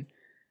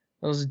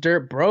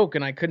dirt broke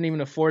and I couldn't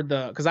even afford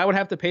because I would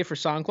have to pay for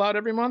SoundCloud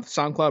every month,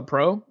 SoundCloud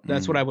Pro.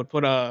 That's what I would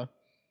put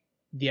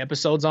the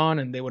episodes on,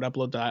 and they would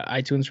upload to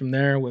iTunes from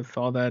there with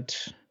all that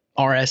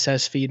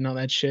RSS feed and all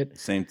that shit.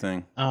 Same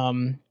thing.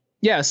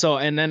 Yeah. So,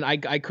 and then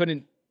I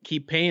couldn't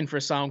keep paying for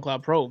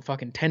SoundCloud Pro,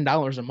 fucking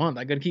 $10 a month.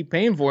 I could keep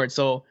paying for it.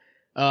 So,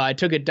 I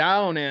took it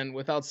down, and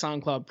without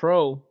SoundCloud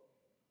Pro,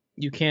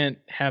 you can't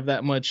have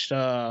that much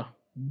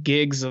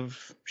gigs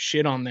of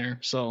shit on there.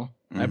 So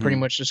I pretty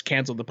much just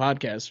canceled the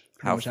podcast.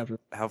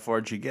 How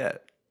far did you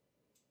get?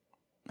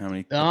 How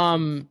many?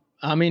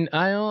 I mean,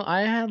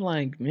 I had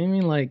like maybe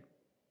like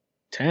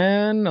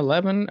 10,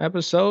 11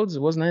 episodes.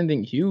 It wasn't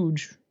anything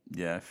huge.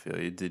 Yeah, I feel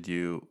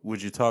you.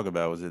 What'd you talk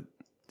about?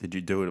 Did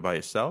you do it by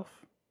yourself?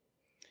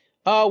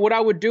 What I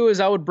would do is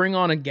I would bring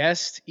on a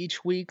guest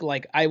each week.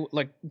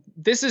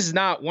 This is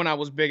not when I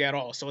was big at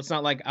all. So it's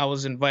not like I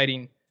was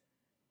inviting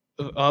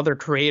other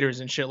creators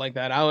and shit like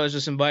that. I was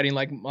just inviting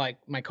like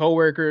my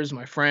coworkers,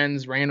 my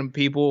friends, random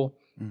people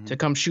to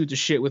come shoot the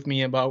shit with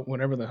me about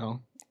whatever the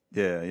hell.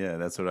 Yeah.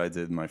 That's what I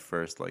did in my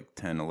first like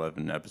 10,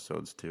 11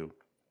 episodes too.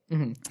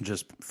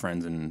 Just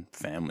friends and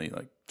family,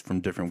 like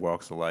from different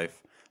walks of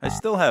life. I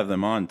still have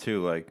them on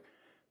too,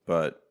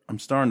 but I'm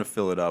starting to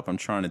fill it up. I'm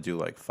trying to do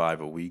like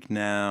 5 a week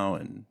now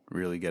and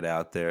really get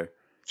out there.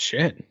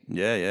 Shit.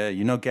 Yeah.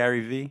 You know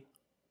Gary V?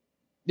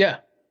 Yeah.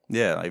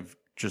 Yeah, I've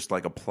just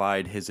like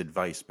applied his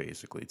advice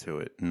basically to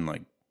it and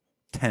like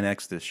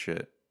 10x this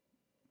shit.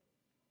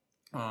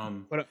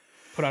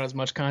 Put out as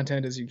much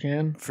content as you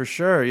can. For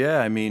sure, yeah.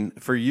 I mean,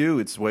 for you,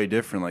 it's way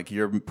different. Like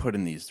you're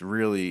putting these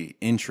really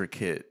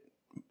intricate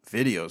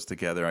videos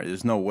together.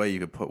 There's no way you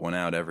could put one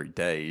out every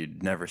day.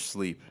 You'd never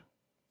sleep.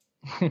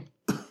 I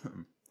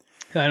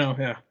know,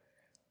 yeah.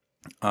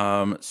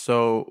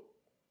 So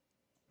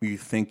you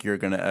think you're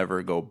gonna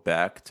ever go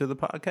back to the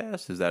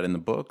podcast? Is that in the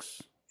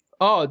books?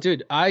 Oh,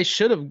 dude, I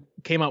should have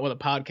came out with a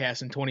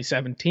podcast in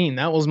 2017.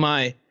 That was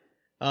my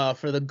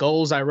for the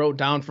goals I wrote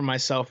down for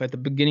myself at the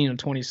beginning of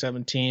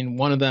 2017.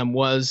 One of them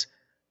was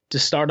to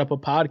start up a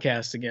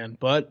podcast again,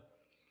 but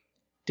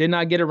did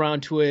not get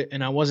around to it,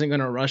 and I wasn't going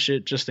to rush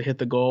it just to hit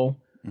the goal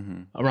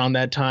around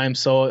that time.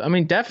 So, I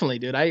mean, definitely,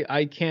 dude,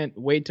 I can't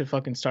wait to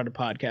fucking start a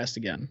podcast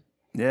again.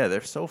 Yeah,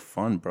 they're so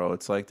fun, bro.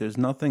 It's like there's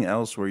nothing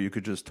else where you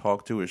could just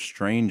talk to a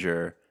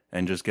stranger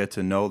and just get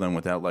to know them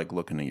without like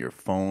looking at your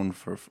phone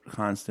for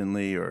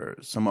constantly or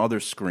some other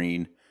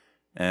screen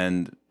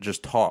and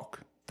just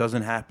talk.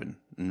 Doesn't happen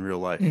in real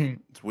life.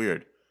 It's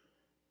weird.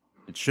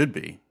 It should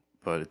be,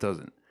 but it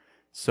doesn't.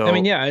 So I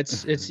mean, yeah,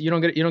 it's you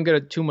don't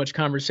get too much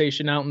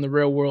conversation out in the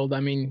real world.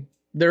 I mean,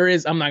 there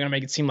is. I'm not gonna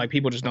make it seem like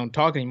people just don't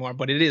talk anymore,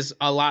 but it is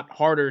a lot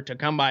harder to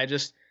come by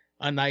just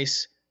a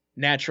nice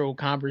natural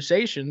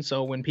conversation.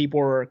 So when people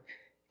are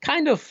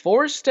kind of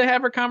forced to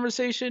have a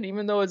conversation,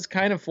 even though it's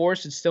kind of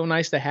forced, it's still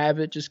nice to have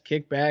it. Just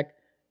kick back,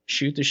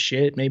 shoot the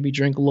shit, maybe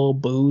drink a little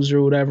booze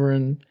or whatever,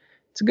 and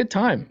it's a good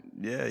time.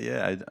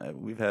 Yeah.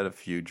 We've had a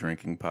few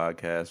drinking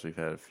podcasts. We've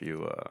had a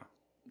few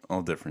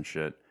all different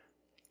shit.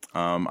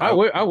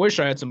 I wish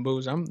I had some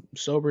booze. I'm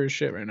sober as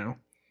shit right now.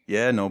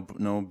 Yeah, no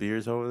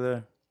beers over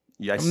there.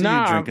 Yeah, I see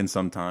you drinking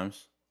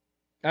sometimes.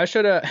 I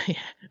should have.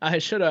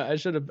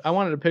 I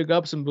wanted to pick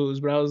up some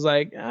booze, but I was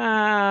like,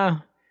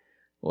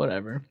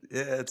 whatever.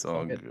 Yeah, it's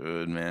all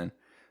good, man.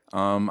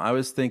 I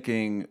was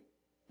thinking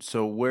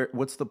So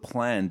what's the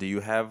plan? Do you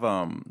have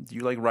do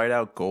you like write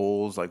out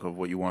goals like of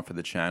what you want for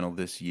the channel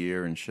this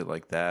year and shit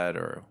like that,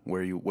 or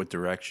what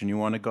direction you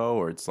want to go,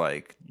 or it's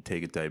like you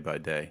take it day by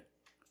day?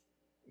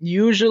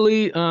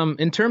 Usually,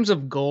 in terms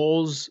of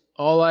goals,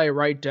 all I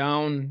write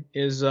down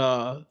is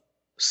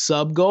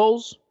sub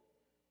goals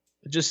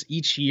just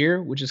each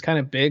year, which is kind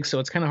of big, so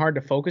it's kind of hard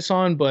to focus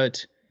on.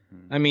 But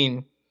I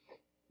mean,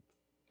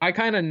 I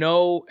kind of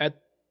know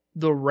at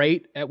the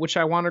rate at which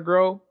I want to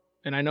grow,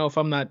 and I know if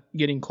I'm not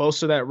getting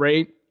close to that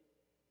rate,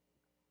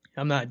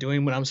 I'm not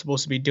doing what I'm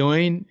supposed to be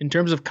doing. In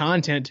terms of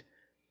content,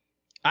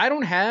 I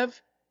don't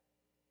have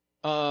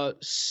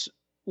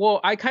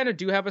well, I kind of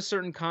do have a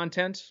certain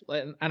content,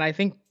 and I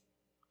think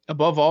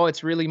above all,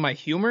 it's really my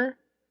humor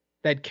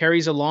that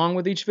carries along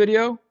with each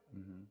video.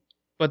 Mm-hmm.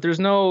 But there's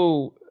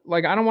no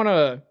like, I don't want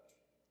to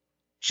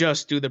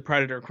just do the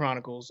Predator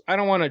Chronicles. I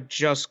don't want to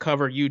just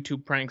cover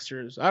YouTube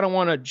pranksters. I don't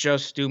want to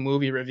just do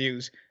movie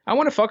reviews. I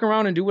want to fuck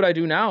around and do what I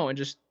do now and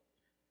just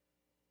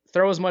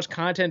throw as much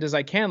content as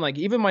I can. Like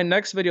even my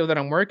next video that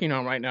I'm working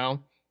on right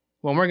now,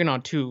 well, I'm working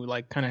on two,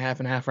 like kind of half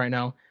and half right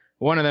now.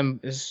 One of them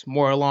is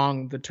more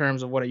along the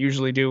terms of what I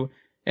usually do,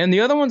 and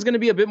the other one's going to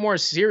be a bit more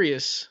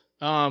serious.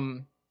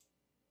 Talking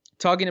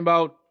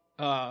about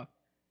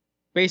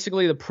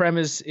basically the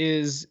premise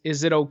is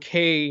it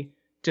okay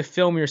to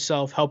film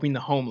yourself helping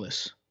the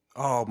homeless?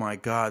 Oh my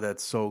God,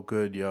 that's so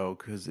good, yo.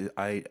 Because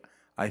I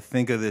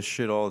think of this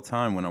shit all the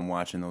time when I'm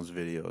watching those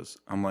videos.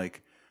 I'm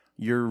like,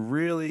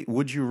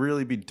 would you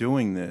really be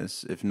doing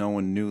this if no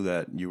one knew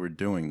that you were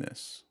doing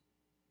this?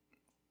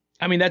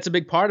 I mean, that's a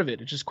big part of it.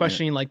 It's just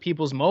questioning like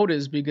people's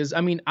motives, because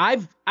I mean,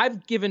 I've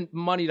given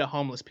money to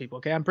homeless people.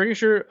 Okay, I'm pretty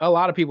sure a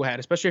lot of people had,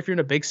 especially if you're in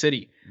a big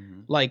city.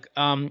 Mm-hmm. Like,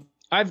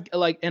 I've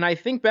like, and I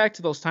think back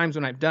to those times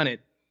when I've done it,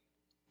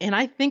 and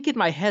I think in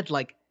my head,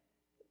 like,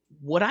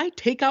 would I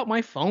take out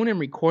my phone and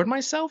record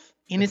myself?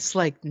 And it's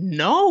like,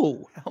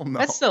 no. Hell no.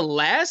 That's the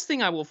last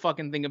thing I will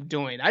fucking think of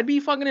doing. I'd be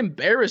fucking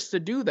embarrassed to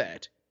do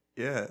that.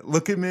 Yeah,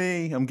 look at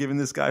me. I'm giving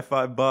this guy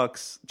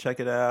 $5.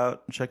 Check it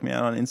out. Check me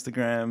out on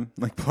Instagram.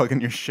 Like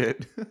plugging your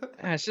shit.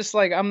 It's just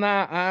like I'm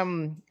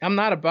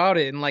not about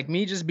it. And like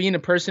me just being a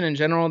person in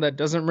general that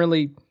doesn't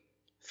really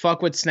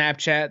fuck with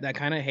Snapchat, that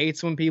kind of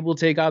hates when people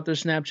take out their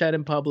Snapchat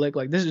in public.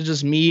 Like this is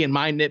just me and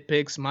my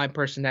nitpicks, my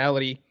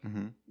personality.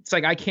 Mm-hmm. It's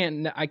like I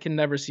can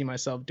never see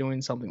myself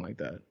doing something like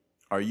that.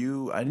 I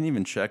didn't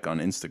even check on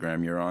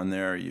Instagram. You're on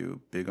there. Are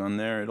you big on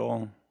there at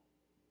all?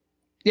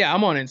 Yeah,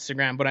 I'm on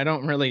Instagram, but I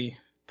don't really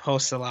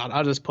post a lot.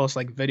 I'll just post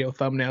like video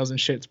thumbnails and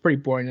shit. It's pretty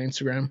boring on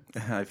Instagram.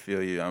 I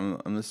feel you.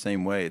 I'm the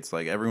same way. It's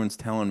like everyone's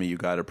telling me you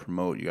got to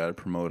promote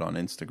on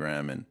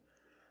Instagram, and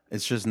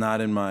it's just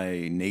not in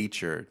my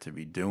nature to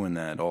be doing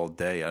that all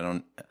day.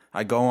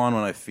 I go on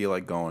when I feel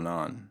like going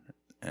on,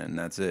 and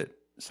that's it.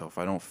 So if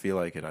I don't feel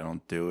like it, I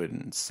don't do it,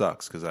 and it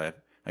sucks because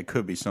I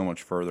could be so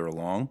much further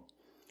along.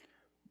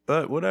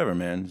 But whatever,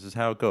 man. This is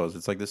how it goes.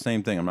 It's like the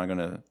same thing. I'm not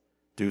gonna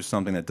do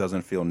something that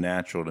doesn't feel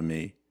natural to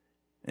me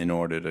in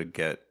order to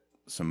get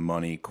some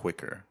money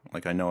quicker.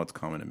 Like I know it's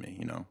coming to me,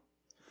 you know.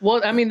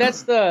 Well, I mean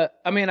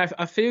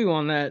I feel you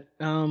on that.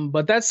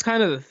 But that's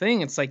kind of the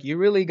thing. It's like you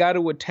really got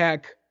to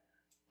attack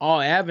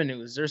all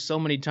avenues. There's so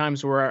many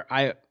times where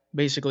I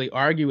basically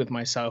argue with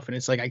myself, and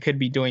it's like I could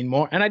be doing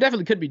more, and I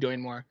definitely could be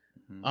doing more.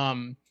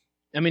 Mm-hmm.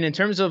 I mean, in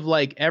terms of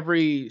like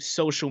every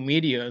social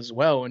media as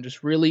well, and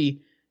just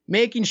really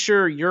making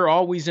sure you're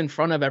always in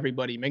front of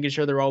everybody, making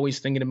sure they're always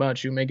thinking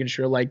about you, making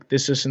sure like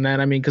this and that.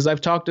 I mean, because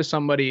I've talked to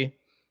somebody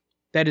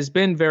that has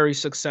been very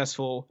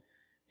successful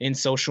in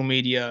social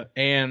media,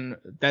 and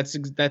that's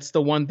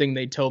the one thing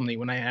they told me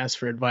when I asked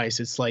for advice.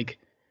 It's like,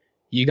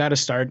 you got to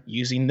start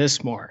using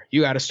this more.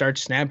 You got to start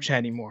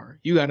Snapchatting more.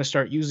 You got to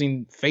start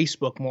using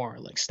Facebook more.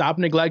 Like, stop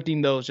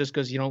neglecting those just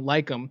because you don't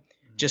like them.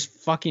 Just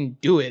fucking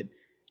do it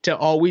to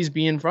always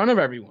be in front of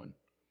everyone.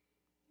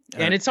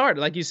 And it's hard.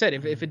 Like you said,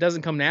 if it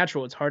doesn't come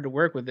natural, it's hard to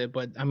work with it.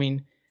 But I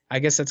mean, I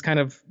guess that's kind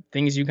of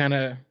things you kind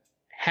of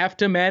have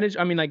to manage.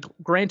 I mean, like,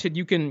 granted,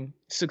 you can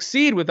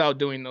succeed without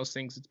doing those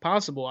things. It's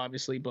possible,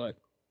 obviously, but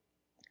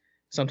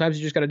sometimes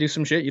you just got to do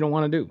some shit you don't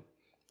want to do.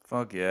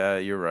 Fuck yeah,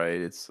 you're right.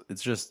 It's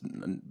just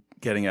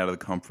getting out of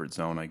the comfort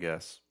zone, I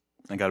guess.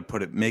 I got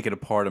to make it a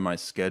part of my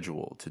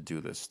schedule to do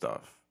this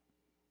stuff.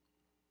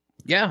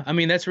 Yeah, I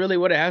mean, that's really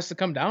what it has to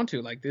come down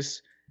to. Like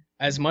this,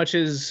 as much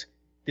as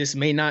this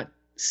may not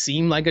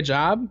seem like a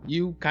job,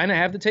 you kind of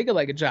have to take it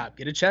like a job.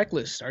 Get a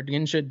checklist, start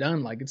getting shit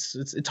done. Like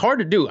it's hard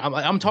to do.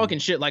 I'm talking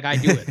shit like I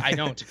do it. I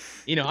don't.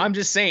 I'm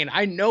just saying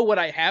I know what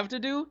I have to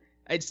do.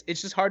 It's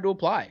just hard to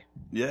apply.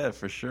 Yeah,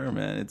 for sure,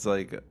 man. It's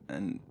like,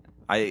 and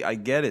I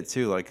get it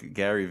too. Like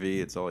Gary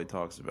V, it's all he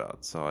talks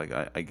about. So like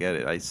I get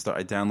it. I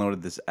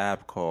downloaded this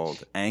app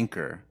called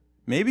Anchor.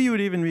 Maybe you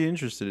would even be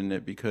interested in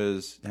it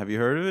because have you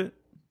heard of it?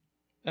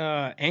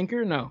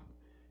 Anchor? No.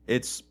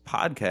 It's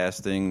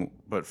podcasting,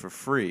 but for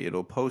free.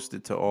 It'll post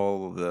it to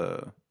all of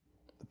the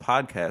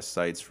podcast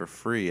sites for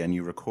free, and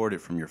you record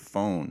it from your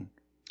phone.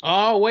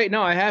 Oh, wait,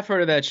 no, I have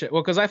heard of that shit.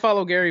 Well, because I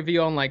follow Gary V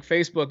on, like,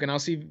 Facebook, and I'll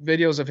see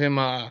videos of him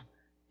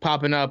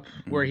popping up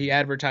where he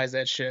advertised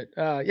that shit.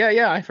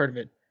 Yeah, I've heard of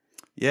it.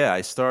 Yeah,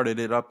 I started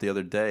it up the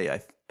other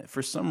day.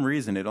 For some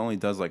reason it only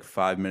does like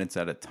 5 minutes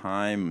at a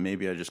time.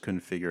 Maybe I just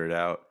couldn't figure it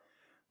out.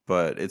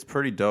 But it's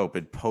pretty dope.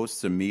 It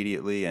posts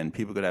immediately, and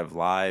people could have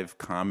live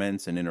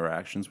comments and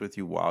interactions with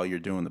you while you're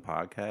doing the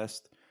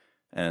podcast,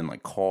 and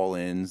like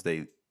call-ins.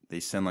 They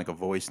send like a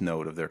voice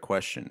note of their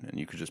question, and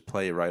you could just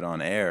play it right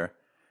on air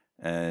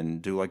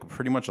and do like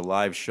pretty much a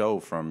live show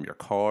from your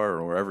car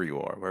or wherever you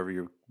are, wherever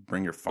you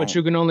bring your phone. But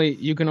you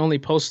can only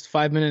post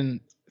 5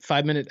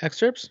 minute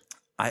excerpts.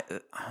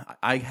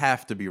 I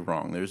have to be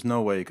wrong. There's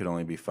no way it could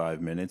only be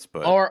 5 minutes,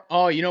 but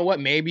or you know what?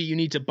 Maybe you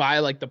need to buy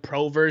like the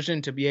pro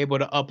version to be able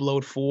to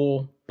upload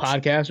full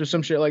podcasts or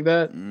some shit like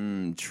that.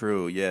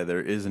 True. Yeah,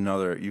 there is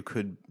another. You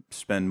could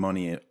spend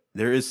money.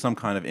 There is some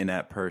kind of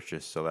in-app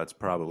purchase, so that's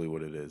probably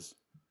what it is.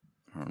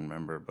 I don't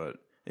remember, but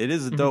it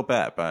is a dope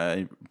app.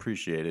 I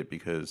appreciate it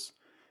because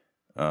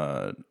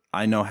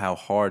I know how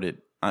hard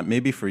it.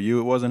 Maybe for you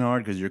it wasn't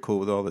hard because you're cool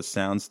with all the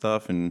sound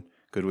stuff and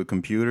good with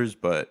computers,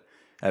 but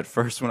at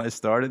first, when I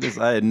started this,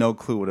 I had no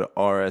clue what an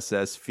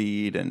RSS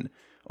feed and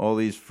all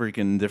these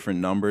freaking different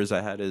numbers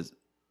I had to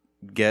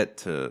get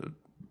to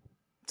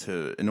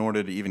in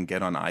order to even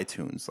get on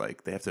iTunes.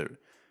 Like they have to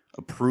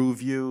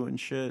approve you and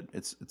shit.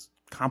 It's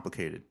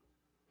complicated.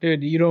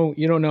 Dude, you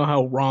don't know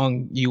how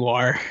wrong you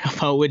are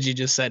about what you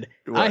just said.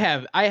 What?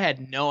 I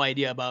had no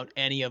idea about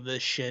any of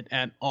this shit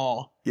at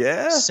all.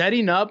 Yeah.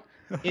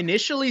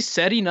 Initially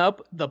setting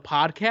up the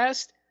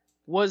podcast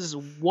was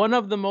one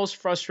of the most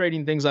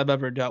frustrating things I've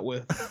ever dealt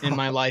with in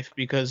my life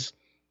because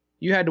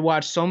you had to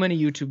watch so many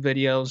YouTube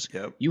videos.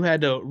 Yep. You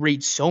had to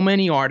read so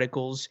many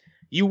articles.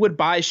 You would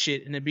buy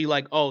shit and it'd be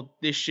like, oh,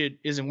 this shit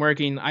isn't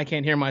working. I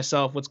can't hear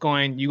myself. What's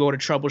going? You go to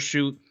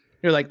troubleshoot.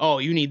 You're like, oh,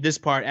 you need this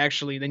part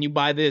actually. Then you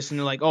buy this and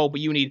they're like, oh,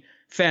 but you need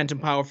phantom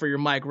power for your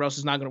mic or else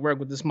it's not going to work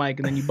with this mic.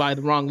 And then you buy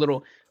the wrong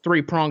little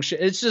 3-prong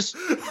shit. It's just,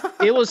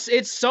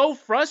 it's so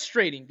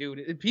frustrating,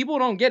 dude. People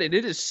don't get it.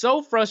 It is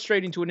so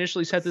frustrating to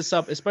initially set this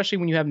up, especially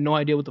when you have no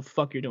idea what the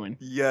fuck you're doing.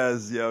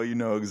 Yes, yo, you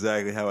know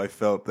exactly how I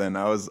felt then.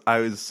 I was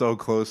so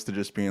close to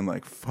just being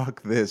like,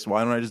 fuck this.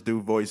 Why don't I just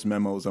do voice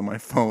memos on my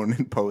phone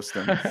and post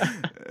them?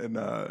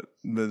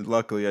 And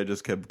luckily I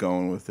just kept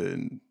going with it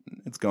and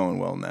it's going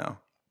well now.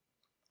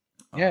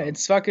 Yeah,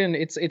 it's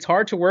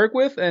hard to work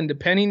with, and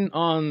depending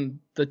on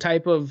the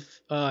type of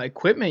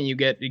equipment you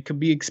get, it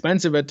could be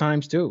expensive at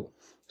times too.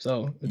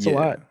 So it's a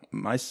lot.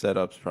 My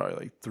setup's probably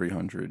like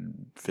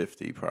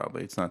 $350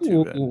 probably. It's not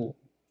too bad. Ooh.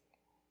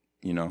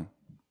 You know?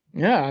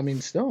 Yeah, I mean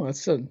still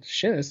that's still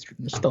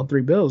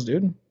 $3 bills,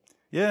 dude.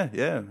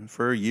 Yeah.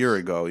 For a year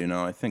ago,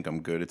 I think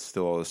I'm good. It's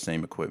still all the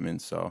same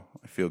equipment, so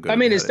I feel good. I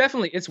mean,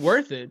 it's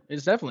worth it.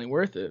 It's definitely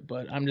worth it.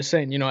 But I'm just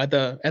saying, at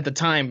the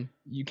time,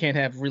 you can't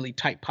have really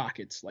tight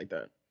pockets like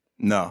that.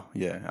 No,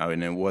 yeah. I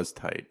mean, it was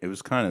tight. It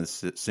was kind of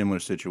a similar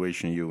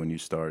situation to you when you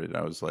started.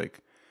 I was like,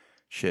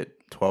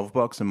 shit,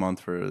 $12 a month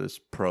for this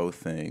pro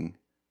thing.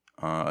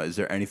 Is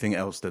there anything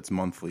else that's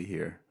monthly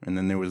here? And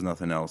then there was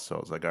nothing else, so I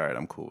was like, all right,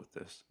 I'm cool with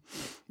this.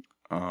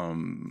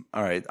 All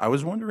right. I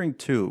was wondering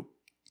too.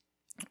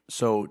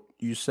 So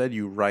you said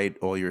you write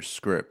all your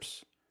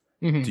scripts.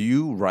 Mm-hmm. Do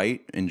you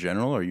write in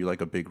general? Are you like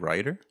a big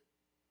writer?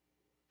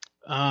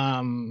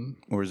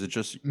 Or is it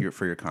just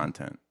for your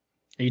content?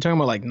 Are you talking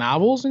about like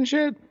novels and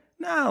shit?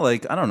 No,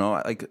 like I don't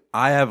know. Like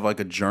I have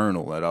like a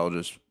journal that I'll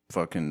just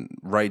fucking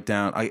write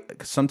down.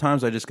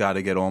 Sometimes I just got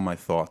to get all my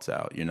thoughts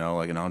out, and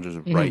I'll just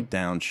write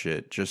down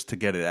shit just to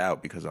get it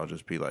out because I'll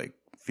just be like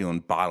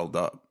feeling bottled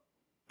up.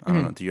 I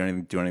don't know. Do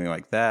you do anything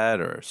like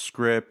that or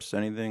scripts,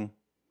 anything?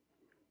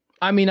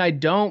 I mean, I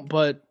don't,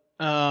 but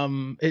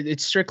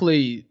it's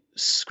strictly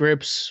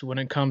scripts when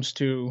it comes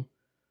to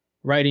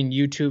writing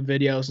YouTube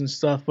videos and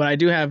stuff. But I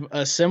do have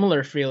a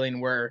similar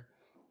feeling where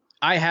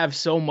I have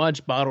so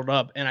much bottled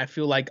up and I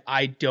feel like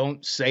I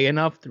don't say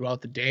enough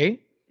throughout the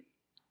day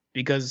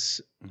because,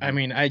 I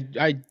mean,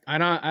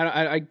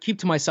 I keep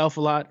to myself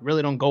a lot,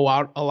 really don't go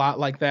out a lot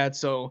like that.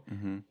 So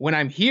when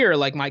I'm here,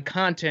 like my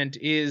content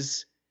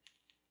is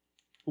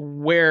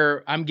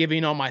where I'm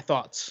giving all my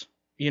thoughts.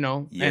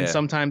 And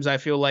sometimes I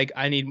feel like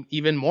I need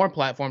even more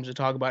platforms to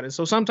talk about it.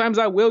 So sometimes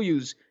I will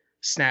use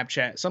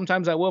Snapchat.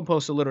 Sometimes I will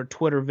post a little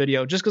Twitter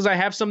video just because I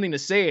have something to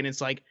say. And it's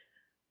like,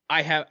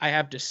 I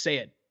have to say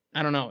it.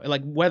 I don't know,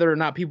 like whether or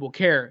not people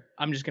care,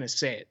 I'm just going to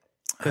say it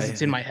because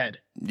it's in my head.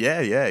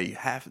 Yeah. You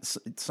have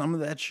some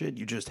of that shit.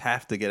 You just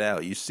have to get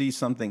out. You see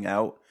something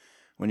out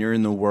when you're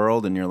in the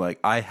world and you're like,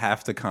 I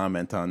have to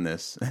comment on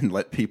this and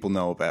let people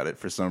know about it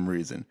for some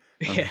reason.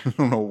 Yeah. I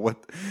don't know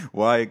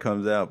why it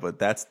comes out, but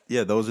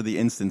those are the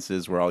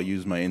instances where I'll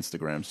use my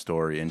Instagram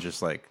story and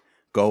just like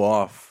go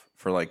off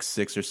for like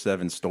 6 or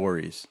 7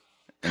 stories,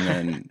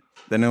 and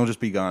then it'll just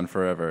be gone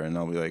forever, and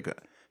I'll be like,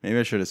 maybe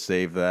I should have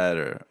saved that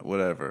or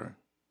whatever.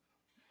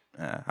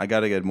 I got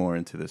to get more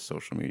into this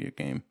social media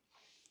game,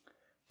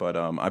 but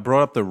I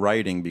brought up the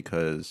writing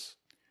because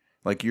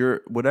like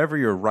whatever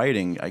you're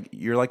writing,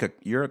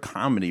 you're a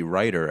comedy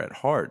writer at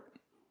heart.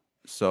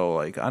 So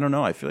like I don't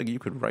know, I feel like you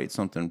could write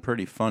something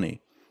pretty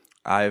funny.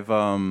 I've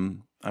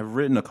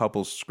written a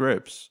couple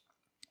scripts,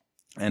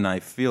 and I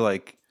feel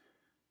like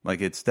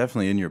it's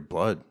definitely in your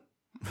blood.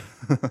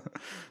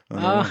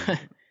 uh,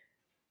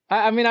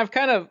 I mean,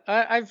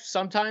 I've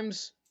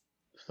sometimes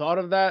thought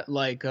of that,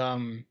 like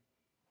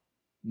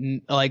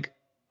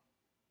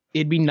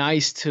it'd be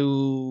nice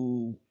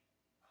to,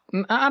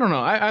 I don't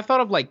know. I've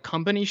thought of like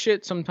company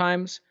shit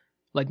sometimes,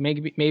 like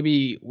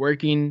maybe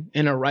working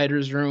in a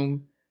writer's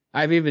room.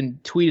 I've even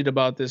tweeted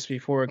about this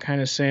before,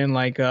 kind of saying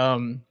like,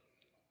 I've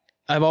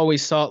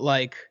always thought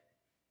like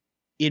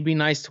it'd be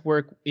nice to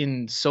work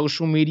in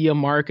social media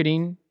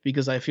marketing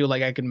because I feel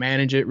like I can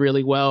manage it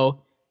really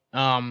well.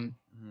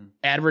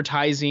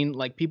 Advertising,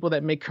 like people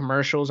that make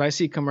commercials, I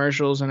see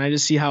commercials and I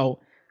just see how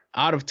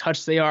out of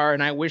touch they are,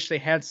 and I wish they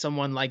had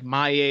someone like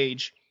my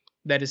age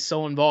that is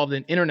so involved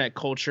in internet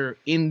culture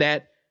in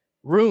that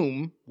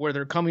room where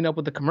they're coming up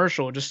with the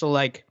commercial, just to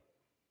like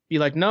be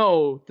like,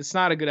 no, that's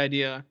not a good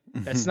idea.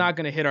 That's not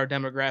going to hit our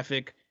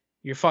demographic.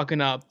 You're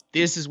fucking up.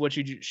 This is what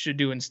you should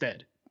do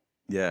instead.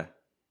 Yeah.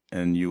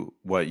 And you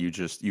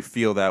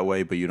feel that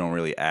way, but you don't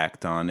really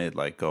act on it,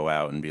 like go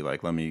out and be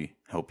like, let me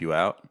help you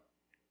out.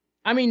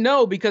 I mean,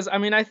 no, because I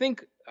mean, I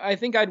think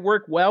I'd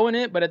work well in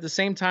it, but at the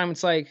same time,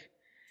 it's like,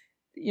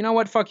 you know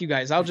what? Fuck you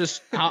guys. I'll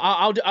just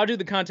I'll do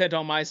the content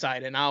on my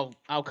side, and I'll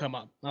come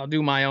up. I'll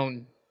do my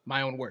own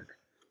work.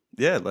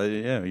 Yeah,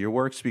 yeah. Your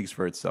work speaks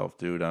for itself,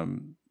 dude.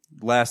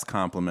 Last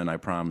compliment, I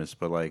promise,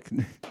 but like,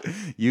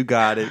 you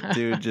got it,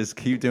 dude. Just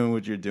keep doing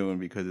what you're doing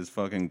because it's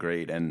fucking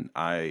great, and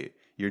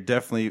you're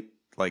definitely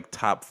like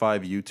top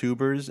 5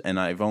 YouTubers, and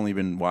I've only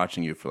been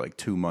watching you for like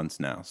 2 months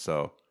now,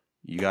 so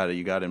you got it.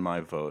 You got in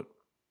my vote.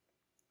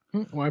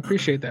 Well, I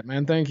appreciate that,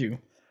 man. Thank you.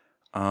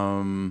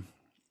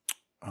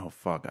 Oh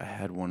fuck, I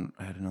had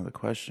another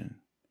question.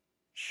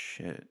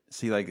 Shit.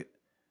 See, like,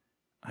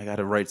 I got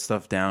to write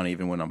stuff down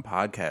even when I'm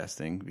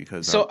podcasting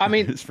because I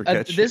mean, just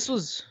forget shit. This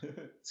was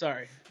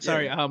sorry,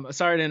 sorry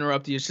to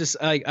interrupt you. It's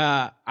just like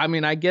I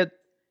mean, I get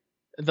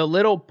the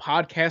little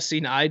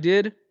podcasting I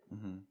did.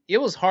 Mm-hmm. It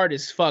was hard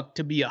as fuck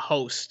to be a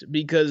host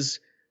because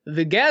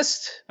the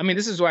guest, I mean,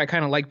 this is why I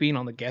kind of like being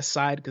on the guest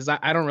side because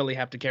I don't really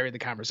have to carry the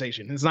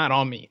conversation. It's not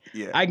on me.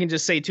 Yeah. I can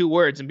just say 2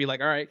 words and be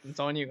like, all right, it's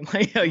on you.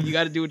 Like, you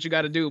got to do what you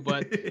got to do.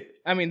 But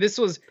I mean,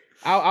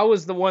 I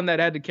was the one that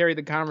had to carry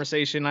the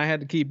conversation. I had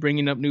to keep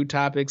bringing up new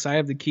topics. I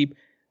have to keep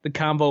the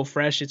convo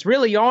fresh. It's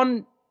really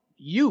on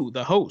you,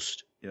 the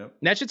host. Yep.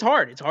 And that shit's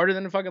hard. It's harder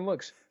than it fucking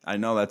looks. I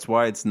know. That's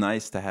why it's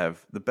nice to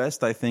have, the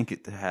best I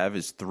think to have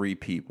is 3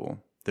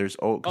 people. There's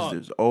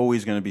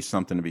always going to be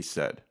something to be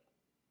said.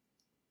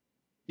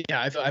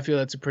 Yeah, I feel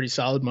that's a pretty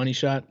solid money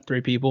shot.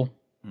 3 people.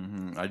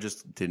 Mm-hmm. I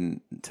just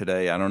didn't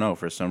today. I don't know.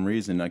 For some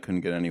reason, I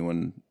couldn't get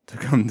anyone to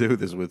come do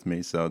this with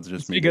me. So it's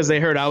just me. Because they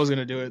heard I was going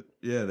to do it.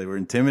 Yeah, they were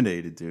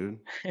intimidated, dude.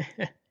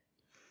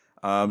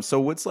 So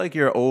what's like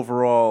your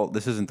overall,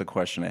 this isn't the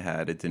question I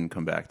had. It didn't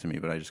come back to me,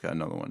 but I just got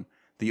another one.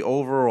 The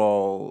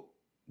overall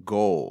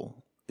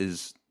goal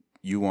is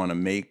you want to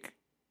make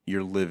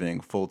your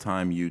living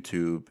full-time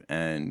YouTube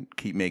and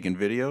keep making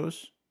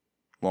videos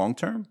long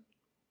term?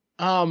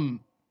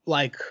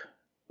 Like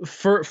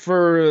for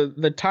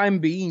the time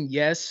being,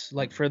 yes.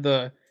 Like for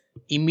the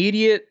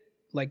immediate,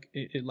 like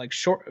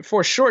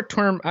short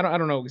term, I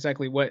don't know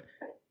exactly what.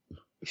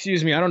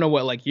 Excuse me, I don't know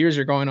what like years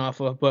you're going off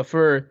of, but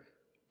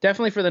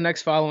definitely for the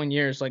next following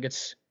years, like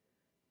it's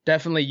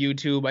definitely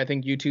YouTube. I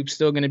think YouTube's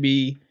still going to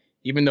be,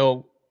 even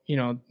though you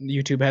know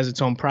YouTube has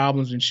its own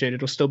problems and shit,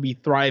 it'll still be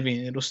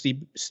thriving. It'll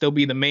still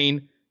be the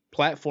main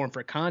platform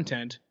for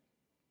content.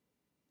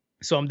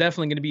 So I'm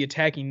definitely going to be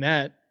attacking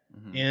that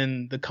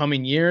in the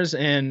coming years,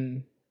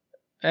 and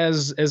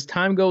as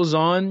time goes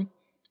on,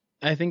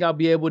 I think I'll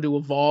be able to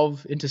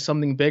evolve into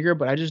something bigger,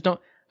 but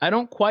I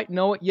don't quite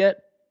know it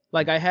yet.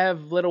 Like I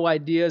have little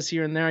ideas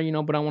here and there, you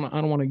know, but I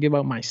don't want to give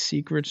out my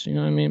secrets, you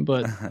know what I mean?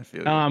 But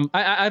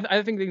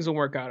I think things will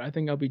work out. I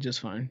think I'll be just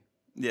fine.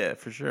 Yeah,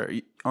 for sure.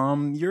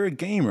 You're a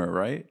gamer,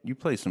 right? You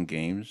play some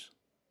games.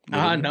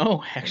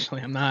 No,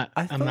 actually I'm not.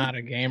 I'm not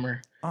a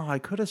gamer. Oh, I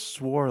could have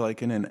swore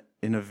like in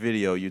a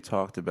video you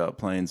talked about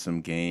playing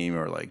some game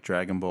or like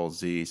Dragon Ball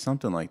Z,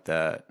 something like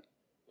that.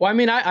 Well, I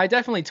mean, I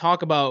definitely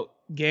talk about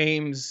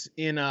games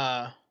in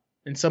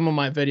some of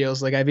my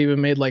videos. Like I've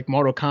even made like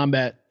Mortal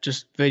Kombat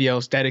just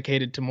videos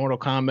dedicated to Mortal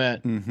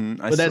Kombat. Mm-hmm.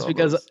 But that's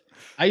because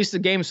I used to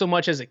game so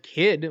much as a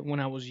kid when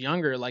I was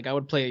younger. Like I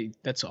would play,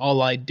 that's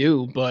all I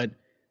do. But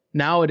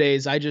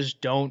nowadays I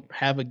just don't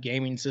have a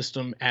gaming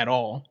system at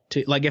all.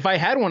 Like if I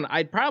had one,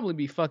 I'd probably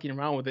be fucking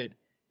around with it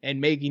and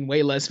making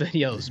way less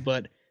videos.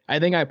 But I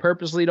think I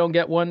purposely don't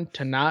get one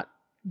to not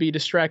be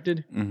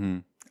distracted. Mm-hmm.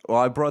 Well,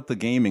 I brought the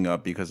gaming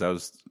up because I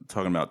was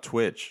talking about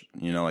Twitch.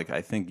 You know, like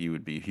I think you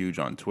would be huge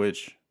on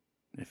Twitch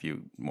if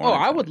you wanted. Oh,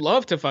 I would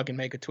love to fucking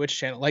make a Twitch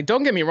channel. Like,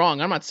 don't get me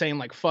wrong. I'm not saying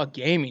like fuck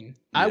gaming.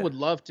 Yeah. I would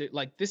love to.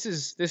 Like, this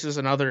is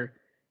another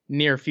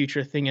near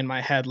future thing in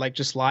my head. Like,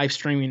 just live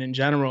streaming in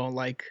general.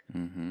 Like,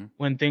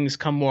 when things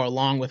come more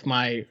along with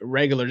my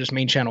regular just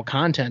main channel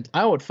content,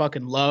 I would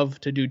fucking love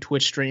to do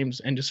Twitch streams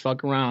and just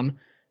fuck around,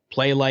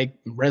 play like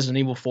Resident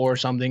Evil 4 or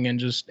something,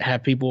 and just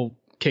have people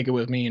kick it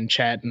with me and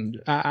chat,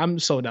 and I'm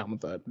so down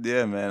with that.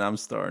 Yeah, man, I'm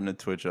starting to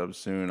Twitch up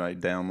soon. I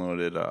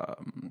downloaded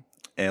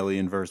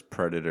Alien vs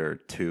Predator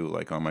 2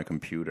 like on my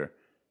computer.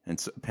 And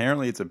so,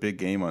 apparently it's a big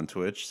game on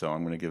Twitch, so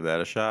I'm going to give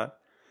that a shot.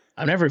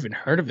 I've never even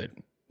heard of it.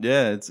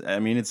 Yeah, it's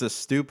a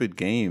stupid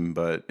game,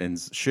 but and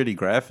shitty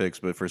graphics,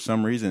 but for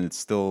some reason it's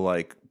still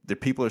like the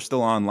people are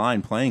still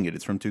online playing it.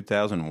 It's from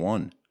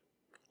 2001.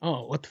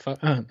 Oh, what the fuck?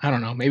 I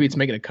don't know. Maybe it's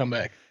making a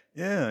comeback.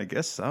 Yeah, I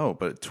guess so.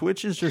 But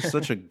Twitch is just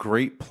such a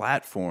great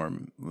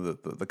platform.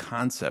 The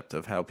concept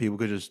of how people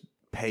could just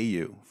pay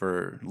you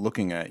for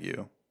looking at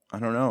you. I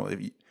don't know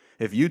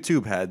if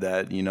YouTube had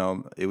that,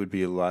 it would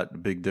be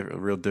a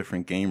real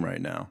different game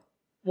right now.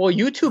 Well,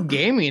 YouTube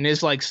gaming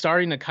is like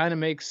starting to kind of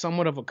make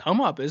somewhat of a come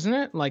up, isn't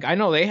it? Like I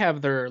know they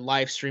have their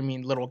live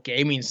streaming little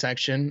gaming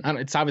section.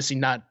 It's obviously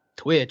not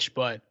Twitch,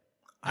 but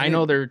I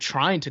know they're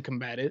trying to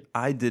combat it.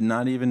 I did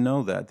not even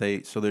know that.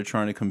 They're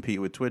trying to compete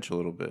with Twitch a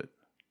little bit.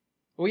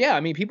 Well, yeah,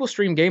 I mean, people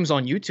stream games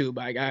on YouTube.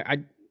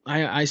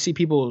 I see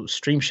people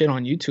stream shit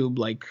on YouTube,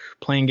 like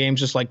playing games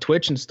just like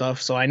Twitch and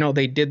stuff. So I know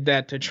they did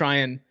that to try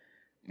and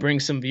bring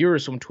some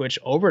viewers from Twitch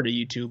over to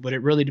YouTube, but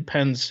it really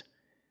depends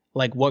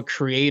like what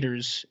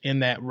creators in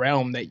that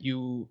realm that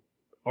you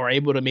are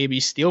able to maybe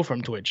steal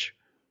from Twitch.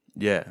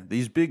 Yeah,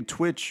 these big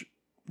Twitch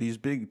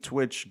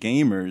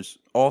gamers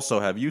also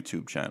have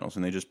YouTube channels,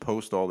 and they just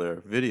post all their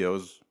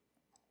videos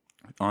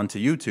onto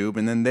YouTube,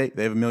 and then they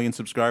have 1 million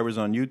subscribers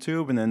on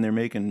YouTube, and then they're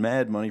making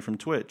mad money from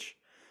Twitch.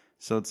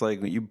 So it's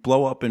like you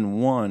blow up in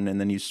one, and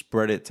then you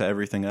spread it to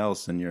everything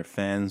else, and your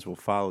fans will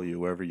follow you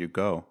wherever you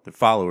go. The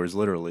followers,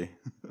 literally.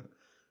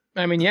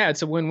 I mean, yeah,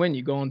 it's a win-win.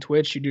 You go on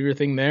Twitch, you do your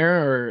thing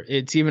there, or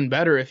it's even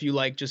better if you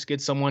like just get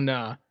someone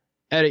to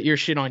edit your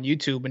shit on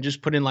YouTube and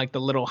just put in like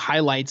the little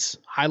highlight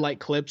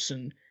clips,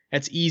 and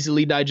that's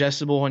easily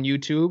digestible on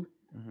YouTube.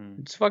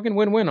 Mm-hmm. It's fucking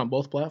win-win on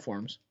both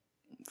platforms.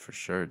 For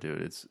sure,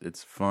 dude.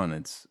 It's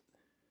fun.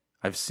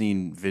 I've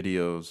seen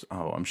videos.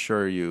 Oh, I'm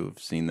sure you've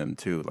seen them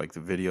too. Like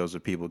the videos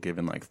of people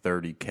giving like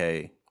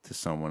 $30K to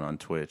someone on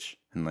Twitch,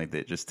 and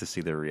like just to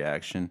see their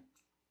reaction.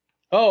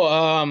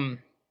 Oh,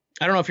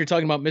 I don't know if you're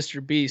talking about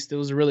Mr. Beast. It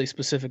was a really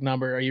specific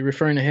number. Are you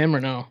referring to him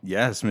or no?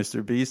 Yes,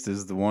 Mr. Beast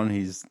is the one.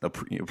 He's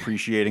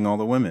appreciating all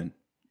the women.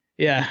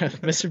 Yeah,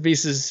 Mr.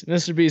 Beast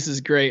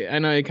is great. I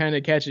know he kind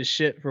of catches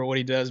shit for what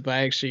he does, but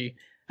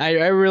I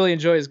really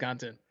enjoy his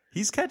content.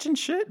 He's catching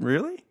shit,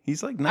 really?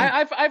 He's like,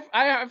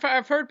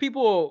 I've heard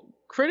people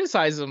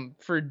criticize him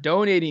for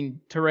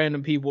donating to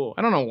random people.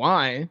 I don't know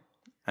why.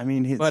 I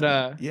mean, he's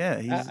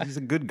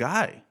a good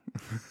guy.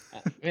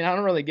 I mean, I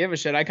don't really give a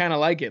shit. I kind of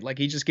like it. Like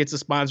he just gets a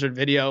sponsored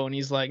video and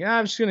he's like,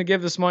 I'm just gonna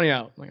give this money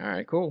out. I'm like, all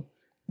right, cool.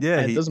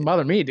 Yeah, it doesn't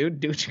bother me,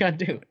 dude. Do what you gotta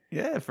do.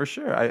 Yeah, for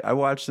sure. I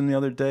watched him the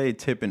other day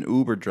tipping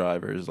Uber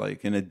drivers.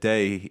 Like in a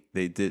day,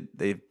 they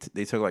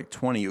took like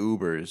 20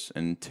 Ubers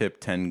and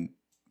tipped 10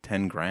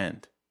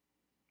 grand.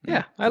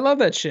 Yeah, I love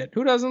that shit.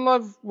 Who doesn't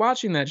love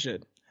watching that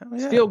shit? Hell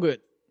yeah. Feel good.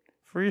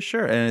 For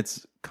sure. And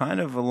it's kind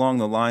of along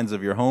the lines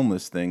of your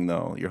homeless thing,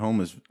 though. Your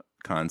homeless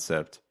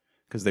concept.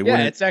 Because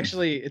it's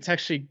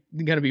actually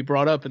going to be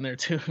brought up in there,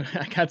 too.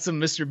 I got some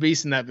Mr.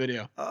 Beast in that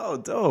video. Oh,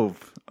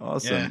 dope.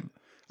 Awesome. Yeah.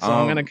 So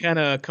I'm going to kind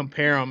of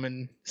compare them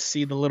and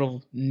see the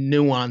little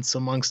nuance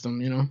amongst them,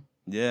 you know?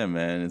 Yeah,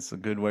 man. It's a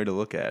good way to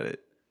look at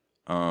it.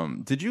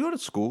 Did you go to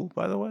school,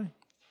 by the way?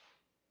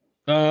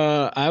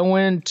 I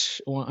went,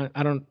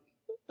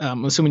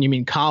 I'm assuming you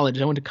mean college.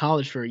 I went to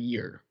college for a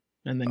year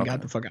and then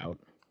got the fuck out.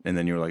 And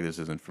then you were like, this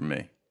isn't for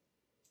me.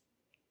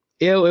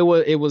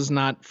 It was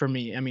not for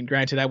me. I mean,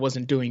 granted, I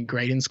wasn't doing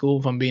great in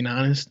school, if I'm being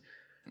honest.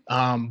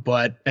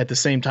 But at the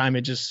same time,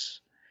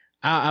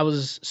 I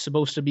was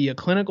supposed to be a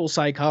clinical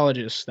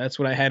psychologist. That's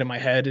what I had in my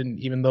head. And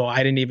even though I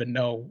didn't even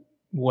know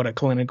what a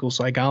clinical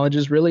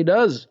psychologist really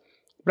does,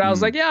 but I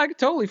was like, yeah, I could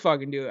totally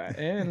fucking do that.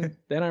 And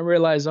then I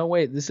realized, oh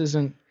wait,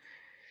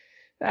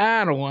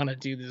 I don't want to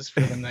do this for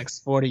the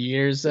next 40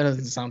 years. That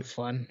doesn't sound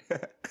fun.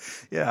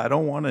 Yeah, I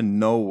don't want to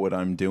know what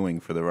I'm doing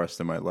for the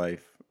rest of my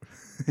life.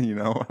 I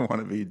want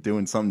to be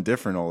doing something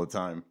different all the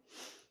time.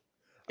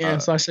 Yeah,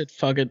 so I said,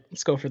 fuck it.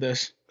 Let's go for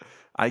this.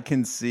 I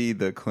can see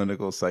the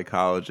clinical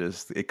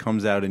psychologist. It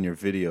comes out in your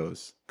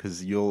videos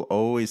because you'll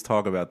always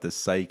talk about the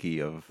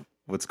psyche of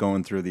what's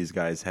going through these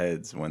guys'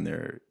 heads when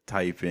they're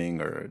typing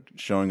or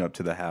showing up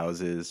to the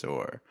houses,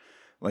 or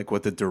like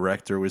what the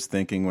director was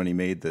thinking when he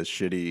made the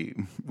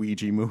shitty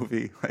Ouija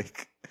movie.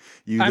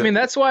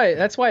 That's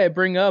why I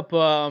bring up.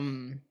 Now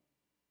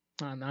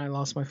I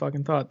lost my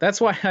fucking thought.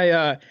 That's why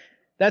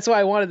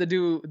I wanted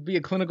to be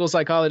a clinical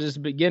psychologist to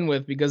begin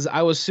with, because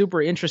I was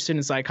super interested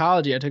in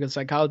psychology. I took a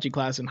psychology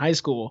class in high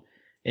school,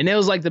 and it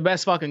was like the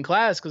best fucking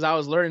class because I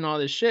was learning all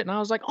this shit. And I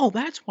was like, oh,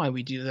 that's why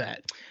we do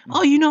that.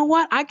 Oh, you know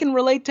what? I can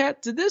relate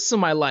to this in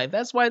my life.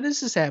 That's why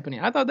this is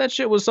happening. I thought that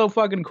shit was so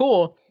fucking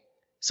cool.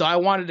 So I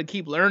wanted to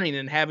keep learning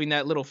and having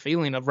that little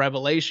feeling of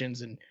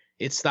revelations, and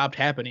it stopped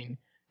happening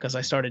because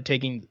I started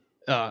taking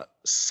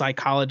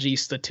psychology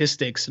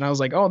statistics, and I was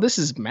like, oh, this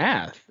is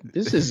math.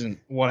 This isn't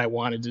what I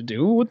wanted to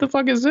do. What the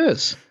fuck is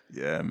this?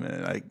 Yeah,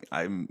 man.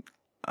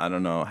 I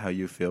don't know how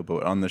you feel,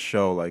 but on the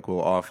show, like, we'll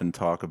often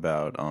talk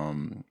about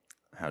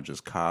how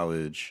just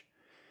college,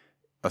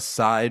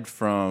 aside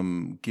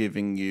from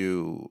giving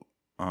you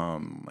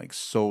like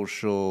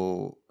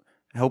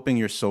helping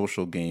your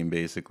social game,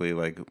 basically,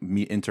 like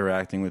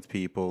interacting with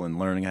people and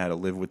learning how to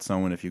live with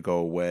someone if you go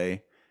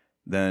away,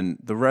 then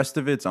the rest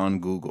of it's on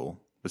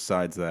Google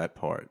besides that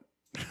part.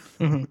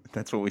 Mm-hmm.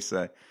 That's what we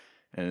say.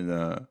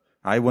 And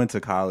I went to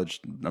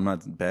college. I'm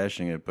not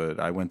bashing it, but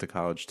I went to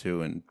college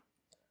too, and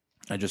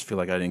I just feel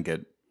like I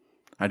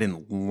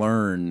didn't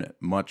learn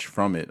much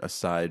from it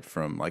aside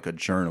from like a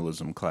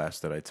journalism class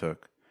that I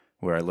took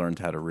where I learned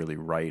how to really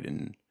write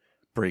and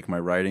break my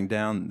writing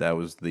down. That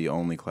was the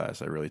only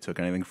class I really took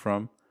anything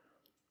from,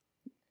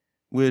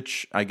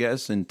 which I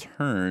guess in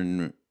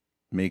turn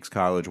makes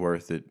college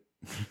worth it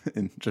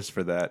just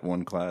for that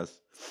one class.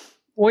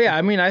 Well, yeah,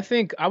 I mean, I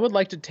think I would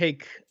like to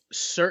take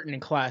certain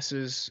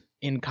classes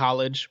in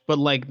college, but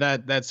like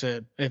that's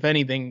it. If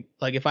anything,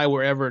 like if I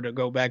were ever to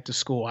go back to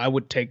school, I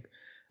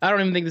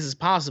don't even think this is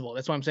possible.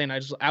 That's why I'm saying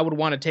I would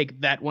want to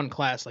take that one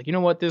class. Like, you know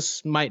what,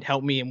 this might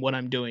help me in what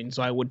I'm doing,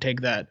 so I would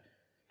take that.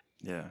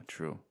 Yeah,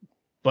 true.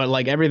 But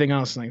like everything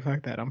else, like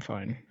fuck that, I'm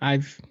fine. I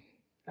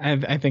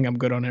think I'm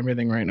good on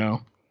everything right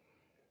now.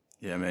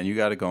 Yeah, man, you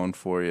got it going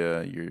for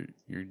you.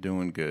 You're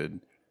doing good.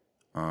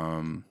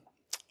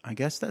 I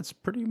guess that's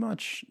pretty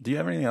much. Do you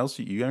have anything else?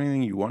 You have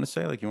anything you want to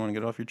say? Like you want to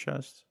get off your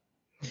chest?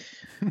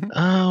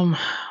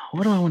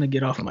 What do I want to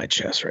get off my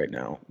chest right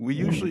now? We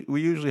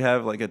usually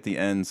have like at the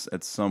ends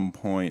at some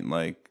point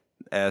like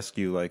ask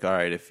you like, all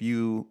right, if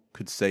you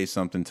could say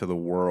something to the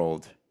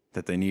world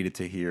that they needed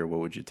to hear,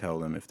 what would you tell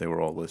them if they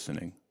were all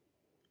listening?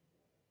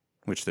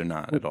 Which they're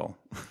not at all.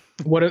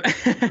 What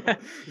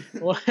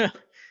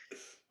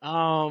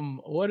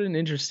an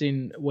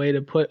interesting way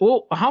to put.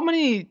 Well, how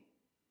many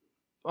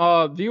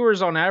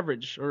viewers on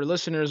average or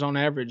listeners on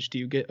average do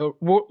you get?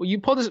 You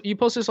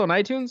post this on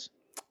iTunes?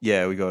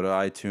 Yeah, we go to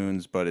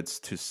iTunes, but it's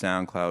to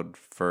SoundCloud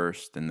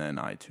first and then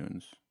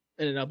iTunes.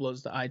 And it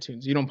uploads to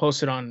iTunes. You don't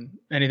post it on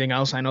anything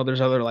else? I know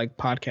there's other like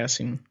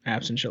podcasting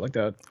apps and shit like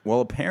that. Well,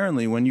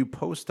 apparently when you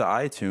post to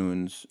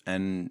iTunes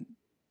and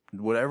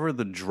whatever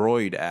the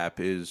Droid app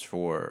is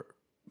for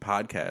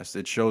podcasts,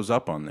 it shows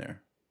up on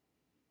there.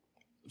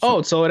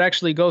 So it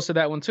actually goes to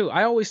that one too.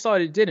 I always thought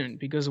it didn't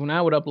because when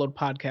I would upload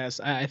podcasts,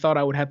 I thought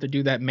I would have to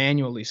do that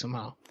manually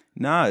somehow.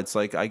 Nah, it's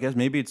like, I guess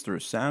maybe it's through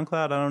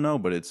SoundCloud. I don't know,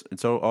 but it's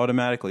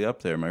automatically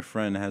up there. My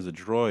friend has a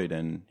Droid,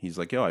 and he's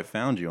like, yo, I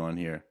found you on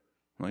here.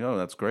 I'm like, oh,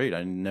 that's great.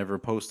 I never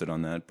posted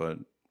on that, but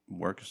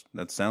works.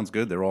 That sounds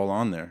good. They're all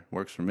on there.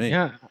 Works for me.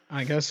 Yeah,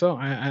 I guess so.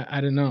 I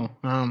didn't know.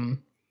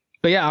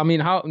 But yeah, I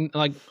mean, how,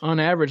 like, on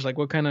average, like,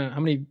 how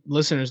many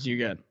listeners do you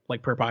get,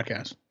 like, per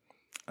podcast?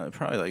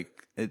 Probably, like,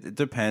 it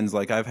depends.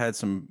 Like, I've had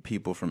some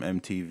people from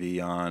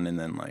MTV on, and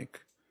then,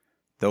 like,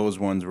 those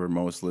ones were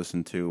most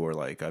listened to, or,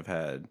 like, I've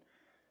had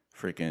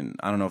freaking,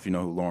 I don't know if you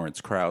know who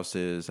Lawrence Krauss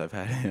is. I've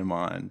had him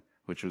on,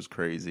 which was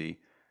crazy.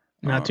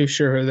 Not too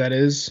sure who that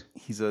is.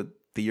 He's a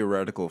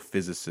theoretical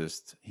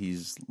physicist.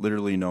 He's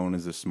literally known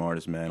as the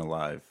smartest man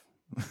alive.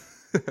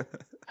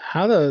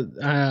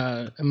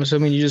 I'm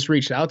assuming you just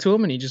reached out to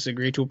him and he just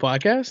agreed to a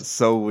podcast?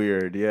 So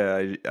weird.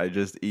 Yeah, I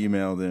just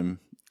emailed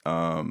him.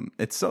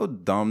 It's so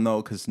dumb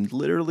though, because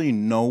literally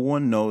no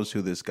one knows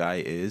who this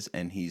guy is,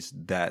 and he's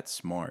that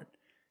smart.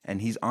 And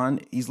he's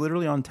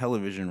literally on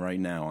television right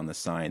now on the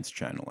Science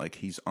Channel. Like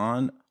he's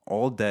on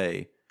all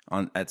day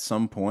at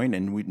some point,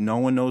 and no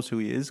one knows who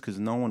he is because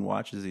no one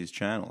watches these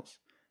channels.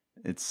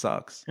 It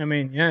sucks. I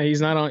mean, yeah, he's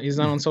not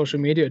on social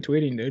media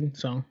tweeting, dude.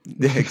 So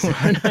yeah,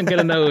 exactly. We're not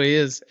gonna know who he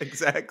is.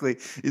 Exactly.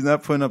 He's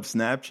not putting up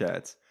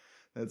Snapchats.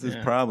 That's his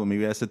problem.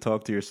 He has to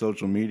talk to your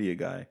social media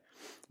guy.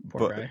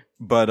 Poor guy.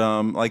 But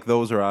like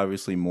those are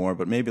obviously more,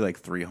 but maybe like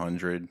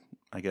 300,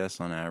 I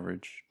guess, on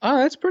average. Oh,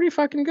 that's pretty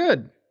fucking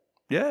good.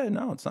 Yeah,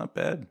 no, it's not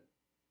bad.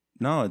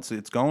 No,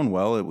 it's going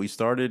well. We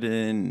started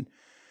in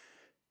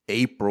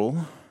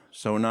April,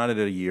 so we're not at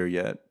a year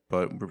yet,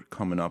 but we're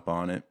coming up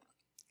on it.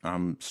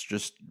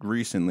 Just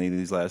recently,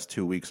 these last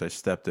 2 weeks, I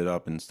stepped it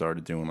up and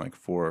started doing like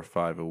 4 or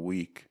 5 a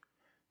week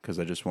because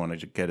I just wanted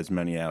to get as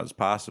many out as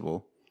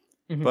possible.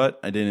 Mm-hmm. But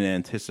I didn't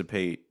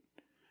anticipate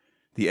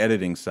the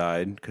editing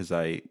side because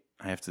I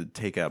have to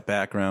take out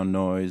background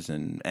noise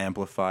and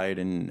amplify it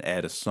and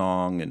add a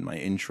song and my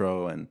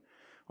intro and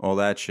all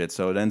that shit.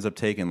 So it ends up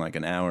taking like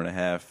an hour and a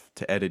half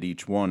to edit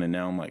each one, and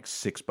now I'm like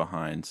 6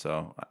 behind.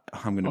 So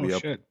I'm gonna be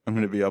up. Shit. I'm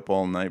gonna be up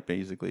all night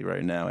basically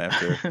right now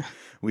after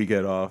we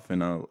get off,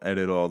 and I'll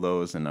edit all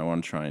those, and I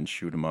want to try and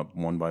shoot them up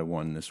one by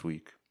one this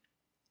week.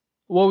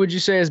 What would you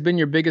say has been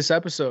your biggest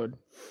episode,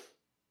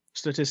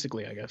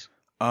 statistically? I guess.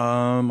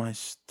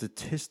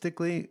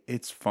 Statistically,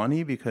 it's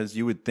funny because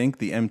you would think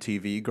the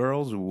MTV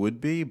girls would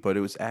be, but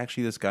it was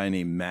actually this guy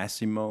named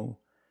Massimo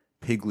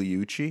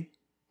Pigliucci.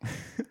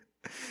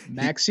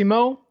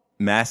 Massimo,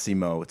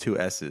 2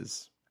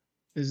 S's.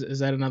 Is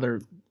that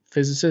another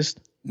physicist?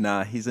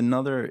 Nah, he's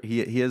another.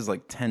 He has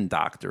like 10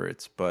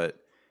 doctorates, but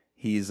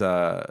he's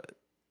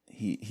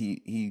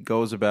he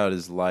goes about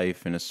his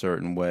life in a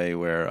certain way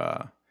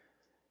where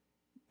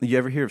you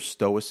ever hear of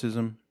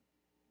Stoicism?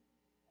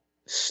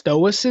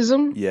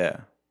 Stoicism?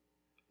 Yeah.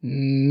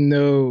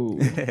 No.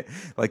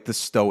 Like the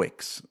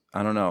Stoics.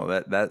 I don't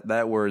know.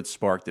 That word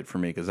sparked it for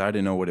me because I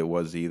didn't know what it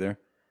was either.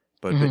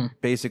 But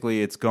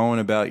basically, it's going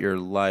about your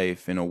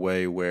life in a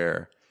way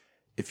where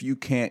if you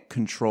can't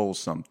control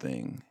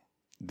something,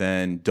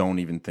 then don't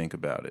even think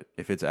about it.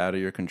 If it's out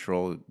of your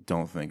control,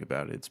 don't think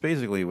about it. It's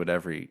basically what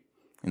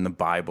in the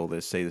Bible, they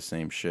say the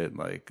same shit,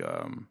 like,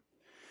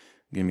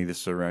 give me the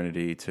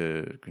serenity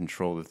to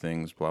control the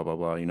things, blah, blah,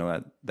 blah. You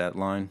know that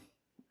line?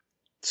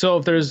 So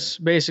if there's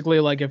basically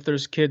like if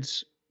there's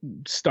kids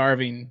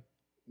starving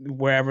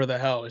wherever the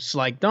hell, it's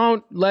like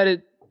don't let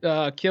it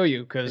kill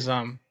you because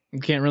you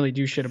can't really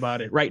do shit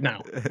about it right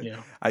now.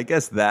 Yeah. I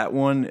guess that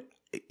one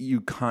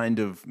you kind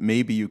of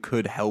maybe you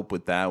could help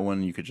with that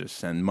one. You could just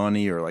send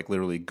money or like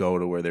literally go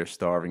to where they're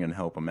starving and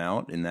help them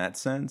out in that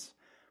sense.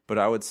 But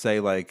I would say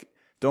like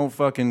don't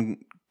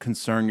fucking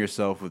concern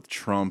yourself with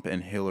Trump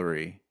and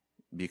Hillary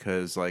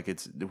because like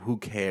it's who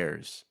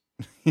cares.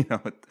 You know,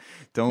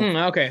 don't.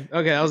 Okay,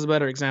 that was a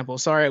better example.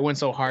 Sorry, it went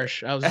so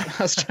harsh. I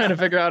was trying to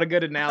figure out a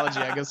good analogy.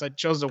 I guess I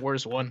chose the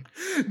worst one.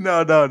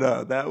 No.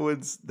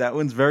 That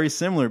one's very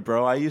similar,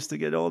 bro. I used to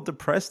get all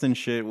depressed and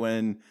shit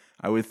when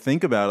I would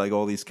think about like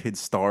all these kids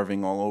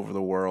starving all over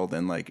the world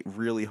and like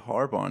really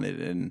harp on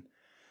it. And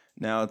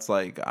now it's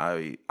like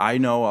I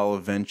know I'll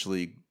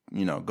eventually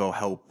go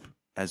help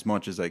as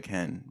much as I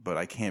can, but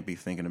I can't be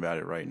thinking about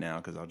it right now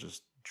because I'll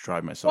just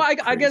drive myself. Well,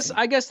 I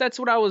guess that's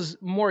what I was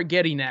more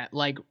getting at.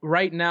 Like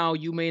right now,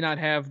 you may not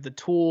have the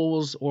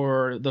tools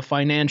or the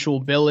financial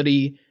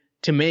ability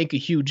to make a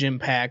huge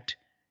impact.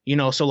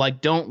 So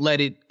like, don't let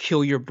it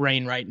kill your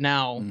brain right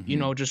now.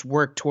 Mm-hmm. Just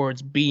work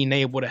towards being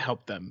able to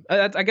help them.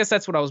 I guess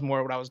that's what I was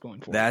going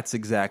for. That's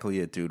exactly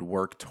it, dude.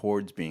 Work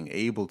towards being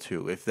able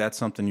to. If that's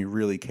something you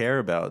really care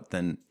about,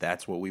 then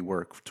that's what we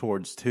work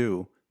towards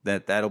too.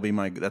 That'll be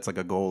that's like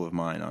a goal of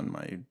mine on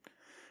my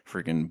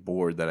freaking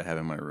board that I have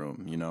in my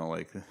room,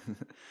 like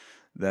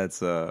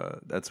that's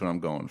what I'm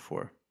going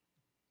for.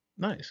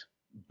 Nice.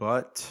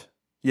 But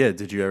yeah,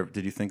 did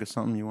you think of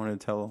something you wanted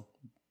to tell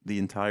the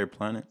entire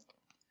planet?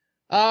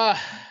 If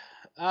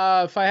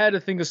I had to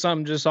think of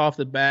something just off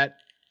the bat,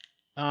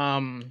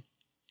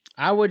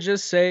 I would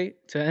just say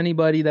to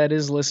anybody that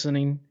is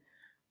listening,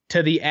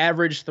 to the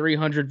average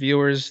 300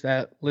 viewers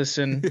that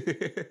listen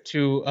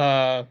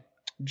to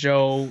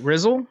Joe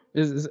Rizzo,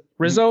 is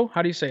Rizzo?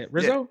 How do you say it?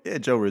 Rizzo? Yeah,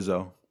 Joe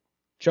Rizzo.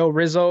 Joe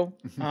Rizzo.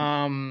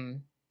 I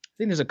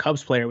think there's a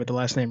Cubs player with the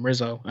last name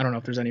Rizzo. I don't know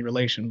if there's any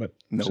relation, but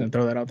I'm just gonna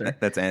throw that out there.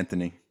 That's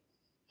Anthony.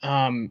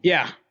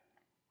 Yeah.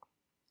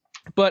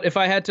 But if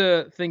I had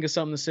to think of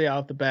something to say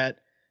off the bat,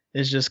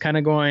 is just kind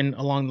of going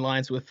along the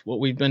lines with what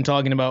we've been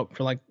talking about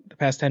for like the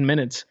past 10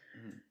 minutes.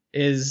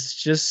 Is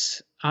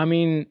just,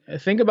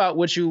 think about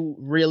what you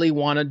really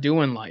want to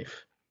do in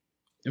life.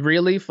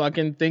 Really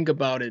fucking think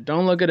about it.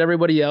 Don't look at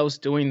everybody else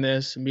doing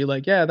this and be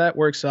like, yeah, that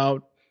works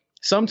out.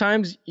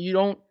 Sometimes you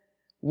don't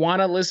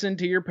want to listen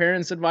to your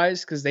parents'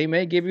 advice because they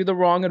may give you the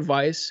wrong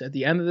advice. At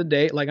the end of the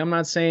day, like I'm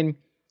not saying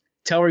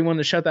tell everyone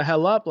to shut the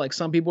hell up. Like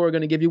some people are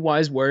going to give you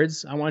wise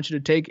words. I want you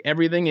to take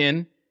everything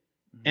in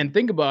and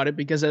think about it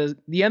because at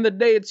the end of the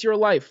day, it's your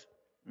life.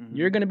 Mm-hmm.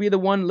 You're going to be the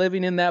one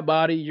living in that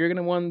body. You're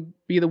going to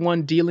be the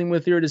one dealing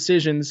with your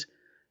decisions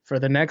for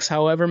the next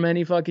however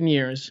many fucking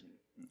years.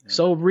 Yeah.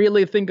 So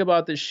really think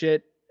about this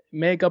shit,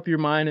 make up your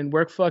mind and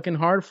work fucking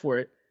hard for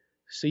it.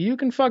 So you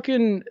can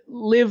fucking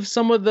live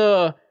some of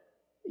the,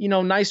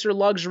 nicer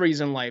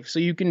luxuries in life. So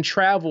you can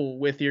travel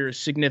with your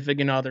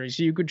significant others.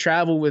 You could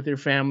travel with your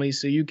family.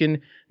 So you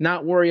can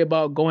not worry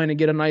about going to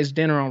get a nice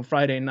dinner on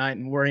Friday night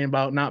and worrying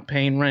about not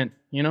paying rent,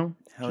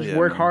 Just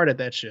work hard at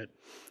that shit.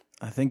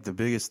 I think the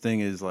biggest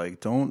thing is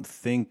like, don't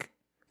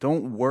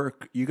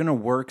work. You're going to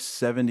work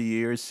 70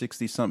 years,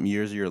 60 something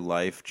years of your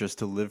life just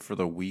to live for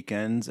the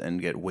weekends and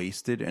get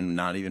wasted and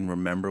not even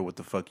remember what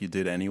the fuck you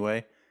did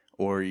anyway.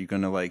 Or you're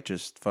going to like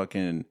just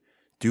fucking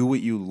do what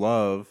you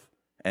love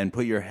and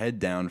put your head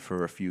down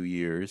for a few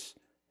years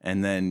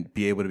and then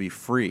be able to be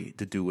free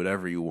to do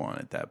whatever you want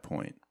at that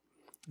point.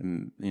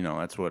 And,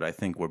 that's what I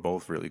think we're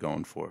both really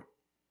going for.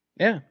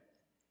 Yeah,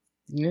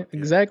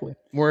 exactly.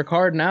 Work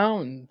hard now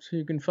and so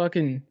you can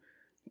fucking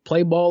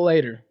play ball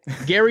later.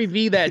 Gary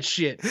V that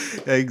shit.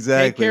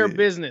 Exactly. Take care of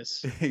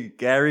business.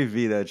 Gary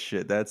V that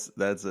shit. That's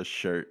a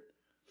shirt.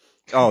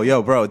 Oh,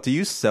 yo, bro, do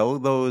you sell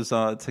those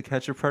To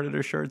Catch a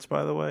Predator shirts,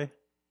 by the way?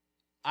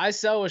 I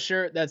sell a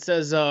shirt that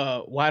says,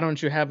 why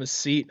don't you have a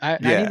seat? I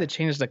need to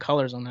change the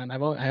colors on that.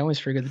 I always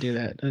forget to do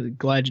that.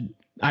 Glad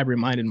I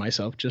reminded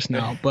myself just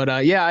now. But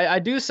I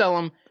do sell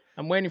them.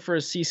 I'm waiting for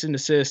a cease and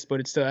desist, but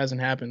it still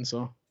hasn't happened.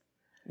 So,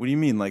 what do you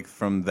mean? Like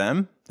from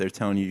them? They're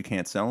telling you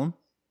can't sell them?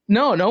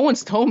 No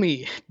one's told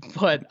me.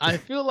 But I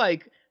feel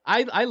like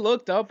I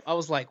looked up. I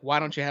was like, why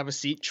don't you have a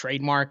seat?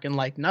 Trademark and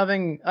like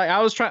nothing.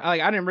 I was trying.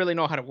 Like I didn't really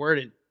know how to word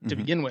it to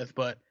begin with,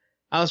 but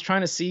I was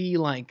trying to see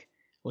like.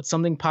 Would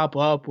something pop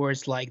up where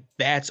it's like,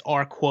 that's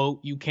our quote.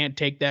 You can't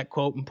take that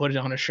quote and put it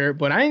on a shirt.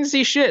 But I didn't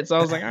see shit. So I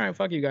was like, all right,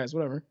 fuck you guys,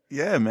 whatever.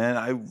 Yeah,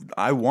 man.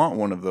 I want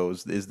one of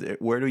those.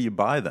 Where do you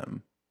buy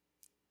them?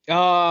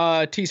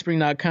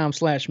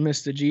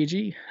 Teespring.com/Mista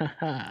GG.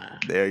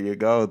 There you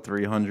go.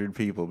 300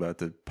 people about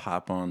to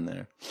pop on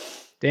there.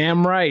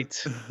 Damn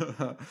right.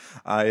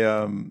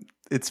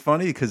 It's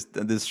funny because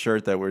this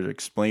shirt that we're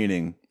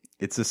explaining,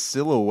 it's a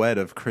silhouette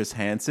of Chris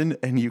Hansen,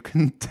 and you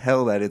can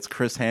tell that it's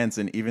Chris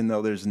Hansen even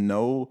though there's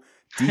no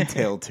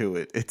detail to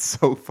it. It's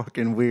so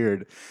fucking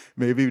weird.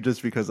 Maybe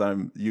just because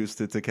I'm used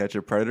To Catch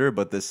a Predator,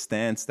 but the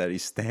stance that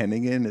he's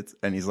standing in,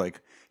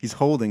 he's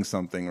holding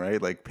something,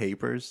 right? Like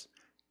papers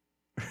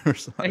or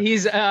something.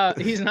 He's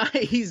not.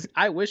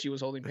 I wish he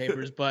was holding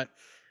papers, but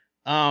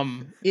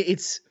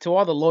it's to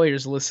all the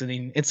lawyers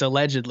listening. It's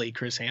allegedly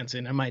Chris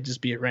Hansen. It might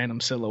just be a random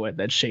silhouette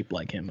that's shaped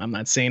like him. I'm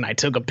not saying I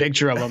took a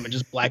picture of him and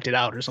just blacked it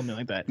out or something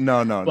like that.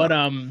 No.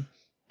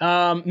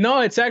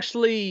 No, it's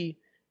actually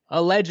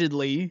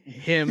allegedly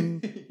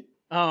him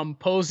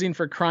posing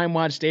for Crime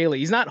Watch Daily.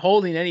 He's not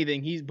holding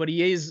anything. But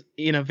he is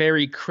in a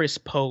very Chris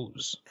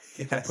pose,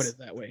 if I put it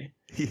that way.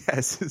 He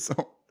has his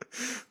own.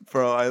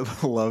 Bro,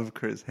 I love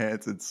Chris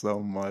Hansen so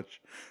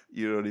much.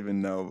 You don't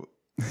even know.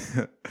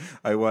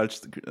 I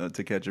watched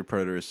To Catch a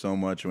Predator so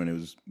much when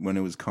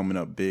it was coming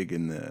up big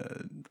in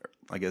the,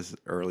 I guess,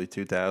 early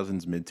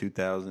 2000s, mid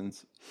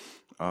 2000s.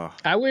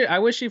 I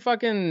wish he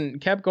fucking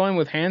kept going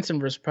with Hansen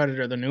vs.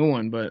 Predator, the new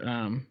one, but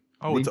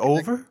it's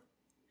over?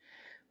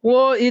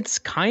 Well, it's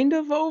kind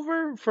of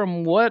over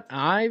from what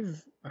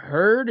I've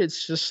heard.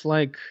 It's just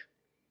like,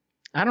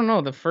 I don't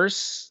know, the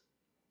first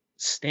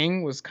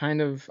Sting was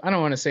kind of, I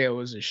don't want to say it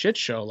was a shit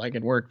show, like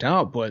it worked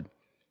out, but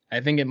I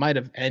think it might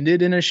have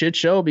ended in a shit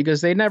show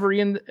because they never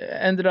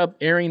ended up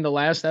airing the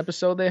last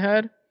episode they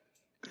had.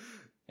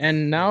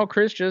 And now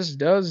Chris just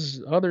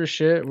does other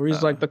shit where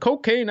he's like the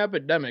cocaine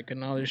epidemic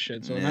and all this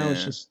shit. So now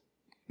it's just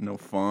no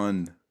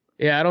fun.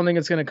 Yeah, I don't think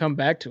it's going to come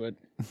back to it.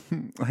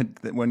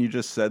 When you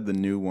just said the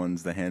new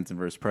ones, the Hansen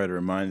vs. Predator,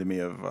 reminded me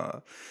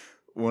of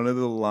one of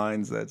the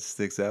lines that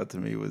sticks out to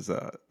me was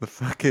the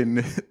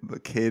kid.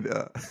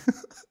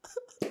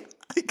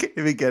 I can't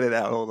even get it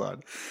out. Hold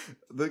on.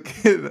 The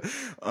kid,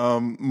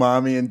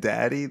 mommy and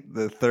daddy,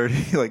 the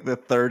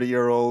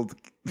 30-year-old,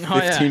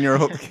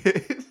 15-year-old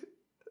kid.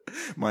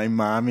 My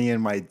mommy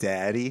and my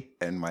daddy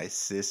and my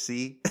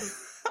sissy.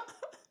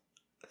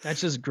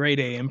 That's just grade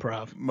A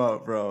improv.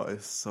 Bro,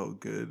 it's so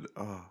good.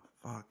 Oh,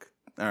 fuck.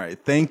 All right.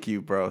 Thank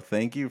you, bro.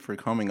 Thank you for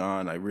coming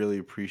on. I really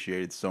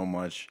appreciate it so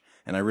much.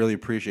 And I really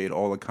appreciate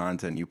all the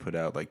content you put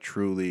out. Like,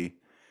 truly,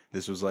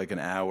 this was like an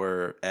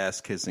hour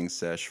ass-kissing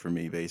sesh for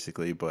me,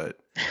 basically. But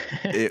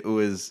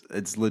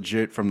it's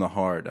legit from the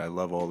heart. I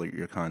love all of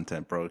your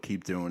content, bro.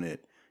 Keep doing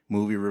it.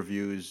 Movie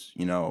reviews,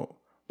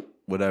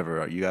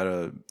 whatever. You got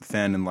a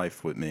fan in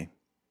life with me.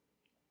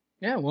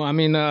 Yeah, well, I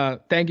mean,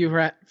 thank you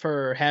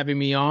for having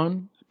me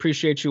on.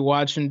 Appreciate you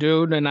watching,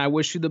 dude, and I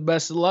wish you the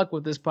best of luck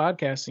with this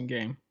podcasting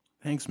game.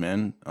 Thanks,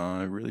 man.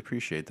 I really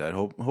appreciate that.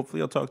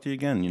 Hopefully I'll talk to you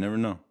again. You never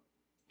know.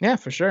 Yeah,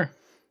 for sure.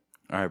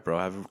 All right, bro.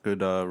 Have a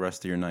good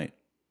rest of your night.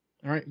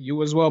 All right,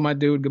 you as well, my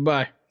dude.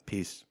 Goodbye.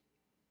 Peace.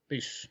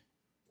 Peace.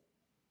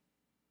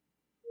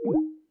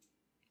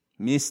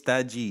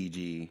 Mista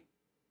GG.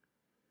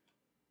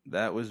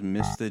 That was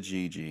Mista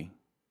GG.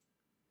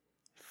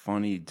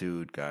 Funny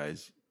dude,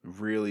 guys.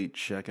 Really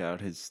check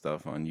out his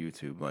stuff on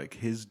YouTube. Like,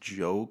 his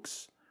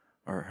jokes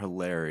are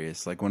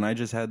hilarious. Like, when I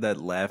just had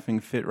that laughing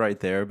fit right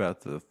there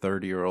about the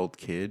 30-year-old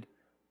kid,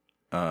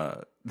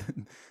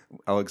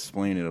 I'll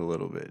explain it a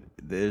little bit.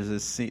 There's a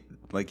scene,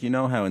 like, you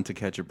know how in To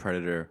Catch a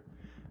Predator,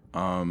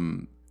 hold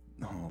on,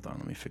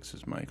 let me fix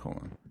his mic, hold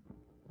on.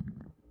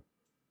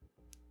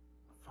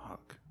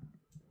 Fuck.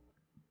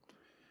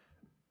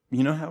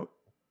 You know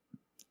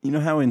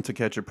how in To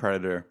Catch a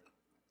Predator,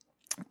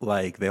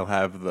 like, they'll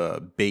have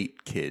the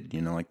bait kid,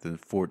 like the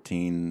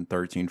 13,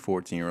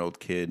 14-year-old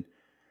kid,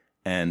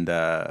 and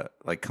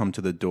like come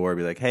to the door,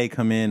 be like, hey,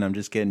 come in, I'm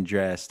just getting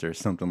dressed, or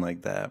something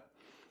like that.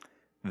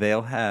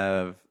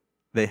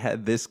 They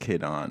had this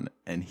kid on,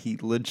 and he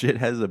legit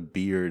has a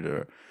beard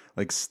or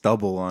like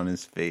stubble on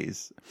his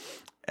face,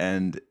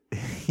 and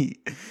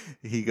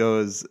he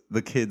goes,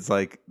 the kid's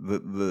like,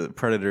 the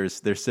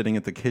predators, they're sitting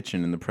at the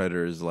kitchen, and the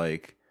predator's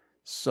like,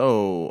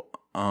 so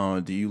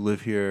do you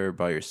live here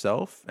by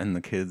yourself? And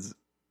the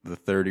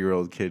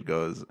 30-year-old kid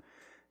goes,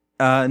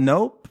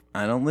 nope,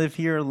 I don't live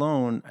here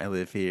alone. I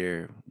live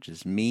here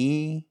just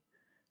me,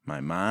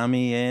 my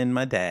mommy, and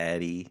my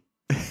daddy.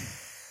 And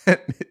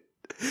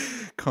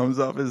it comes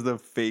off as the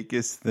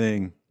fakest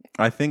thing.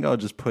 I think I'll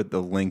just put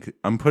the link.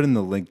 I'm putting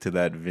the link to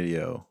that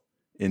video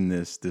in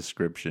this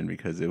description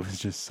because it was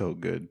just so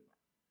good.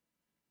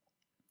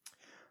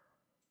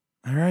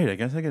 All right, I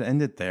guess I could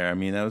end it there. I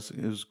mean, it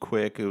was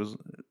quick. It was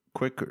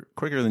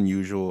quicker than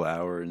usual,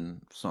 hour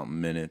and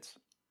something minutes.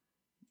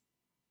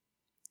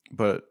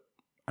 But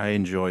I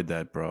enjoyed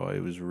that, bro.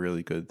 It was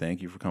really good.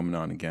 Thank you for coming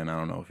on again. I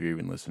don't know if you're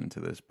even listening to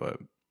this, but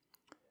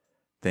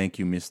thank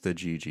you, Mista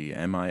GG.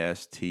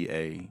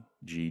 MISTA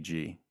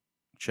GG.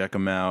 Check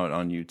him out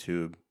on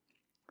YouTube.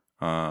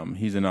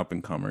 He's an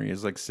up-and-comer. He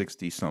has like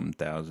 60-something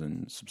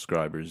thousand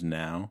subscribers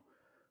now,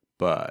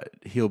 but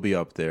he'll be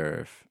up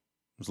there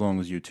as long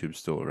as YouTube's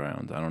still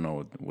around. I don't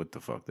know what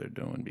the fuck they're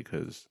doing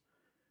because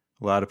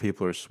a lot of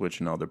people are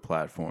switching to other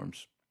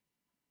platforms.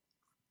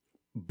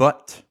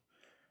 But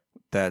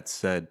that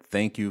said,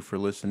 thank you for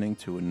listening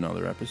to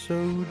another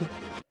episode.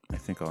 I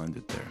think I'll end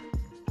it there.